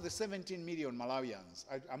 out of the 17 million Malawians,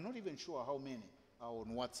 I'm not even sure how many are on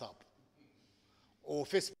WhatsApp or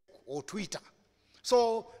Facebook or Twitter.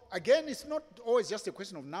 So again, it's not always just a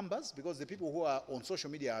question of numbers because the people who are on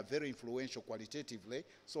social media are very influential qualitatively.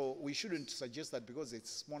 So we shouldn't suggest that because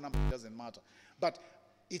it's a small number, it doesn't matter. But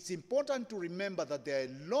it's important to remember that there are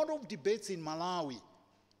a lot of debates in Malawi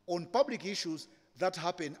on public issues that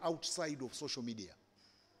happen outside of social media.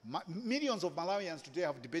 Millions of Malawians today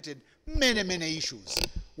have debated many issues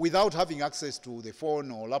without having access to the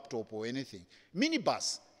phone or laptop or anything.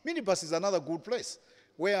 Minibus is another good place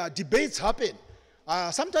where debates happen.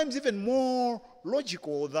 Sometimes even more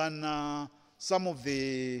logical than some of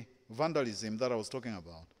the vandalism that I was talking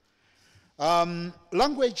about.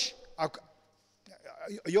 Language,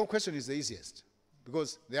 your question is the easiest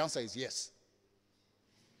because the answer is yes.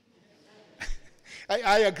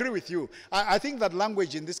 I agree with you. I think that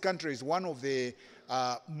language in this country is one of the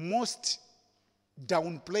most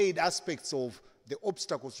downplayed aspects of the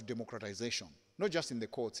obstacles to democratization, not just in the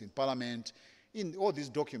courts, in parliament, in all these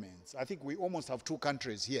documents. I think we almost have two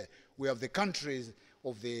countries here. We have the countries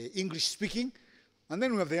of the English-speaking, and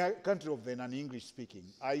then we have the country of the non-English speaking.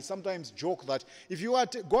 I sometimes joke that if you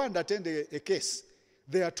go and attend a case,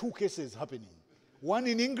 there are two cases happening. One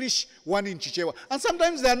in English, one in Chichewa. And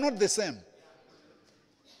sometimes they are not the same.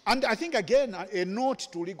 And I think, again, a note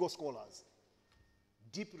to legal scholars.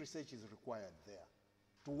 Deep research is required there.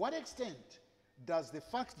 To what extent does the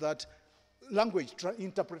fact that language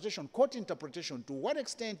interpretation, court interpretation, to what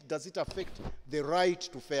extent does it affect the right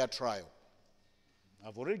to fair trial?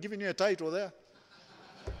 I've already given you a title there.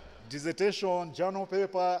 Dissertation, journal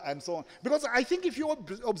paper, and so on. Because I think if you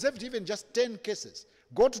observed even just 10 cases,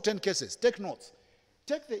 go to 10 cases, take notes.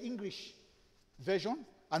 Take the English version,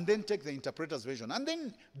 and then take the interpreter's version, and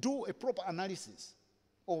then do a proper analysis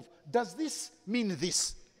of, does this mean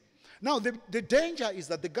this? Now, the danger is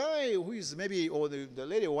that the guy who is maybe, or the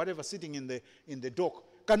lady or whatever sitting in the dock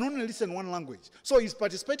can only listen one language. So he's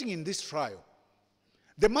participating in this trial.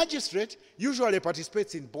 The magistrate usually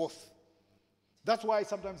participates in both. That's why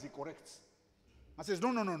sometimes he corrects. And says, no.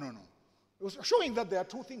 It was showing that there are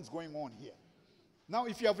two things going on here. Now,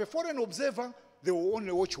 if you have a foreign observer, they will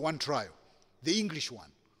only watch one trial, the English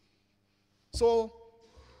one. So,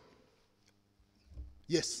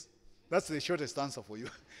 yes, that's the shortest answer for you.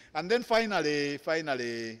 And then finally,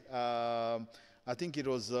 I think it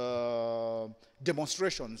was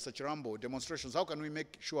demonstrations, Mr. Chirambo, demonstrations. How can we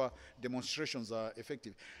make sure demonstrations are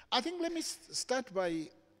effective? I think let me start by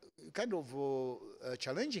kind of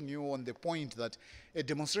challenging you on the point that a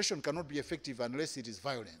demonstration cannot be effective unless it is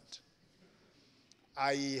violent.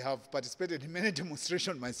 I have participated in many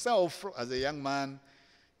demonstrations myself as a young man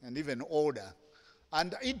and even older.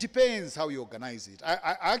 And it depends how you organize it.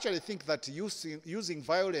 I actually think that using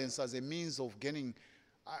violence as a means of gaining,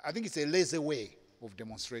 I think it's a lazy way of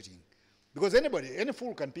demonstrating. Because any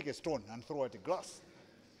fool can pick a stone and throw at a glass.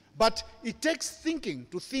 But it takes thinking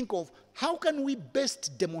to think of how can we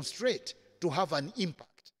best demonstrate to have an impact.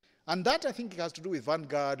 And that, I think, has to do with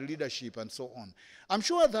vanguard, leadership, and so on. I'm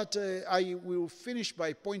sure that I will finish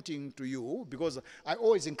by pointing to you, because I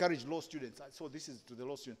always encourage law students. So this is to the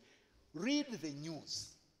law students. Read the news.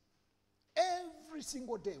 Every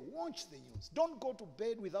single day, watch the news. Don't go to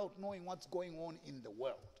bed without knowing what's going on in the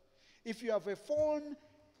world. If you have a phone,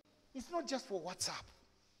 it's not just for WhatsApp.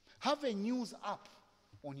 Have a news app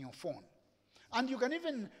on your phone. And you can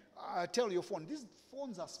even tell your phone, these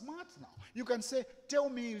phones are smart now. You can say, tell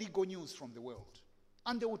me legal news from the world.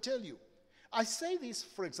 And they will tell you. I say this,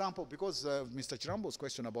 for example, because of Mr. Chirambo's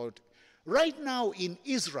question about right now in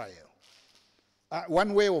Israel,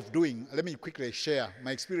 one way of doing, let me quickly share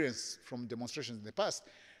my experience from demonstrations in the past.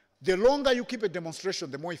 The longer you keep a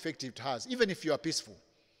demonstration, the more effective it has, even if you are peaceful.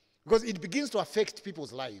 Because it begins to affect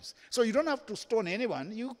people's lives. So you don't have to stone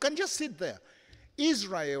anyone. You can just sit there.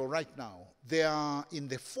 Israel right now, they are in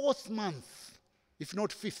the 4th month, if not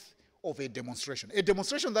 5th, of a demonstration. A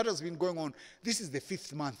demonstration that has been going on, this is the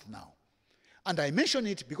 5th month now. And I mention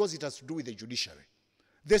it because it has to do with the judiciary.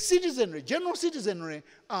 The citizenry, general citizenry,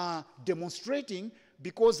 are demonstrating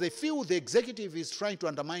because they feel the executive is trying to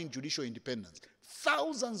undermine judicial independence.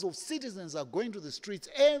 Thousands of citizens are going to the streets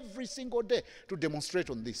every single day to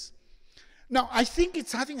demonstrate on this. Now, I think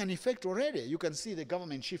it's having an effect already. You can see the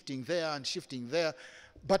government shifting there and shifting there.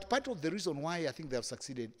 But part of the reason why I think they have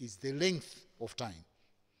succeeded is the length of time.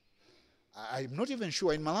 I'm not even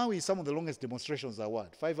sure. In Malawi, some of the longest demonstrations are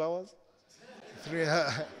what? 5 hours? 3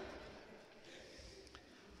 hours?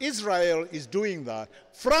 Israel is doing that.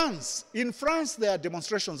 In France, there are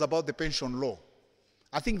demonstrations about the pension law.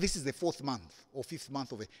 I think this is the 4th month or 5th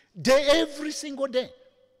month of it. Every single day.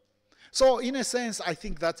 So in a sense, I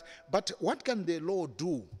think that, but what can the law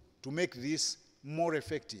do to make this more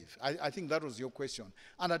effective? I think that was your question.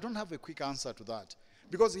 And I don't have a quick answer to that.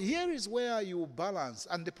 Because here is where you balance.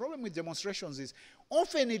 And the problem with demonstrations is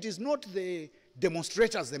often it is not the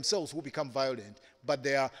demonstrators themselves who become violent, but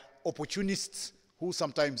they are opportunists who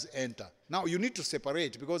sometimes enter. Now, you need to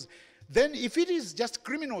separate, because then if it is just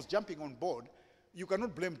criminals jumping on board, you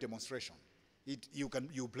cannot blame demonstration.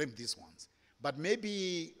 You blame these ones. But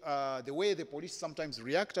maybe the way the police sometimes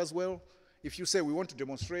react as well, if you say we want to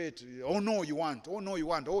demonstrate, oh no you want, oh no you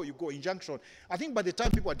want, oh you go, injunction. I think by the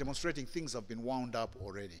time people are demonstrating, things have been wound up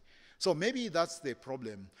already. So maybe that's the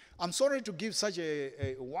problem. I'm sorry to give such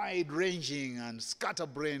a wide-ranging and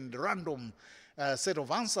scatterbrained, random set of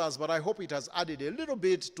answers, but I hope it has added a little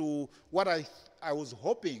bit to what I was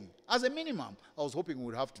hoping, as a minimum, I was hoping we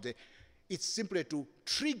would have today. It's simply to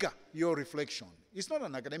trigger your reflection. It's not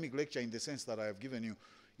an academic lecture in the sense that I have given you,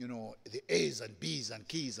 the A's and B's and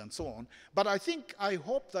keys and so on. But I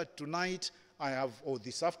hope that tonight or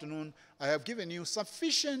this afternoon, I have given you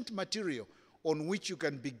sufficient material on which you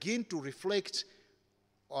can begin to reflect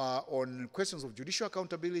on questions of judicial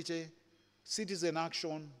accountability, citizen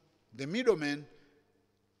action, the middlemen,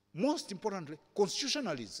 most importantly,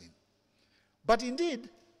 constitutionalism. But indeed,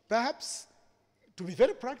 perhaps, to be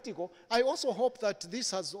very practical, I also hope that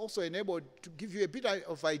this has also enabled to give you a bit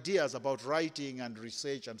of ideas about writing and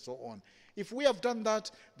research and so on. If we have done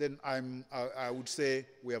that, then I would say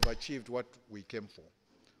we have achieved what we came for.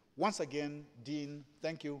 Once again, Dean,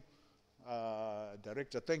 thank you.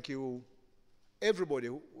 Director, thank you. Everybody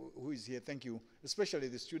who is here, thank you, especially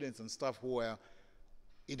the students and staff who are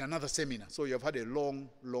in another seminar. So you have had a long,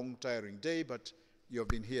 long, tiring day, but you have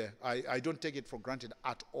been here. I don't take it for granted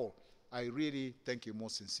at all. I really thank you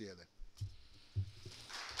most sincerely.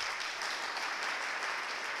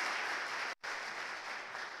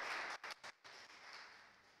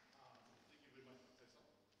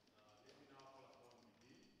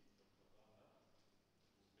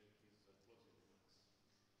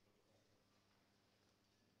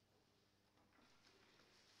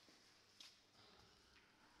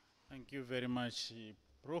 Thank you very much,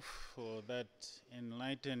 Prof, for that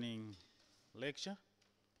enlightening lecture.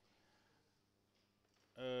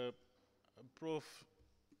 Prof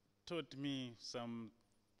taught me some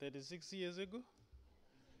 36 years ago.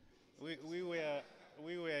 We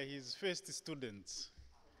were his first students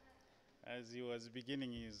as he was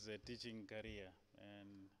beginning his teaching career, and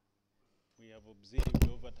we have observed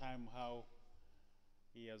over time how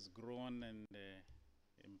he has grown and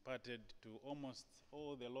imparted to almost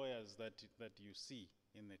all the lawyers that you see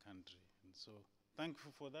in the country. And so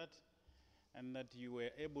thankful for that, and that you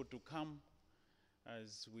were able to come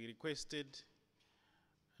as we requested.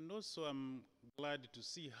 And also I'm glad to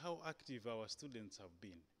see how active our students have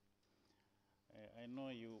been. I know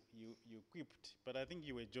you quipped, but I think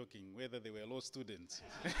you were joking whether they were law students.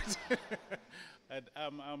 And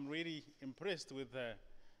I'm really impressed with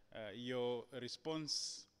your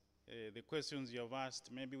response, the questions you have asked.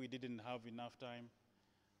 Maybe we didn't have enough time,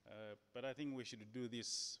 but I think we should do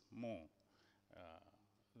this more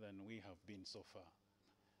than we have been so far.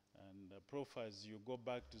 And Prof, as you go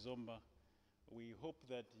back to Zomba, we hope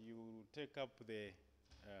that you take up the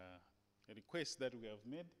request that we have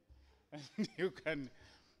made, and you can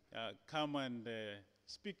come and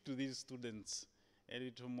speak to these students a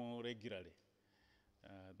little more regularly.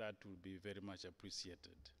 That would be very much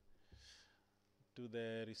appreciated. To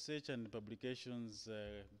the Research and Publications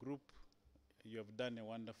group, you have done a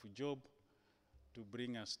wonderful job to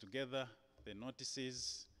bring us together, the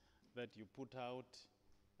notices that you put out,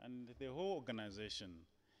 and the whole organization.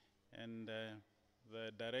 And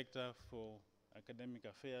the Director for Academic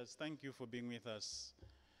Affairs, thank you for being with us.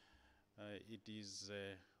 It is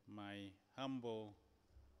my humble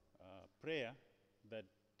prayer that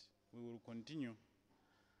we will continue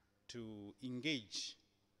to engage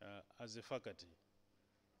as a faculty.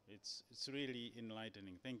 It's really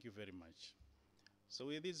enlightening. Thank you very much. So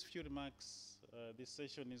with these few remarks, this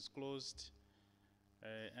session is closed.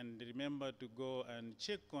 And remember to go and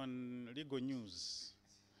check on legal news.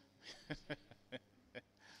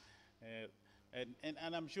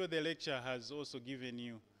 And I'm sure the lecture has also given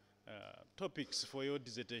you topics for your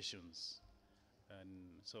dissertations. And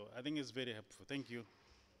so I think it's very helpful. Thank you.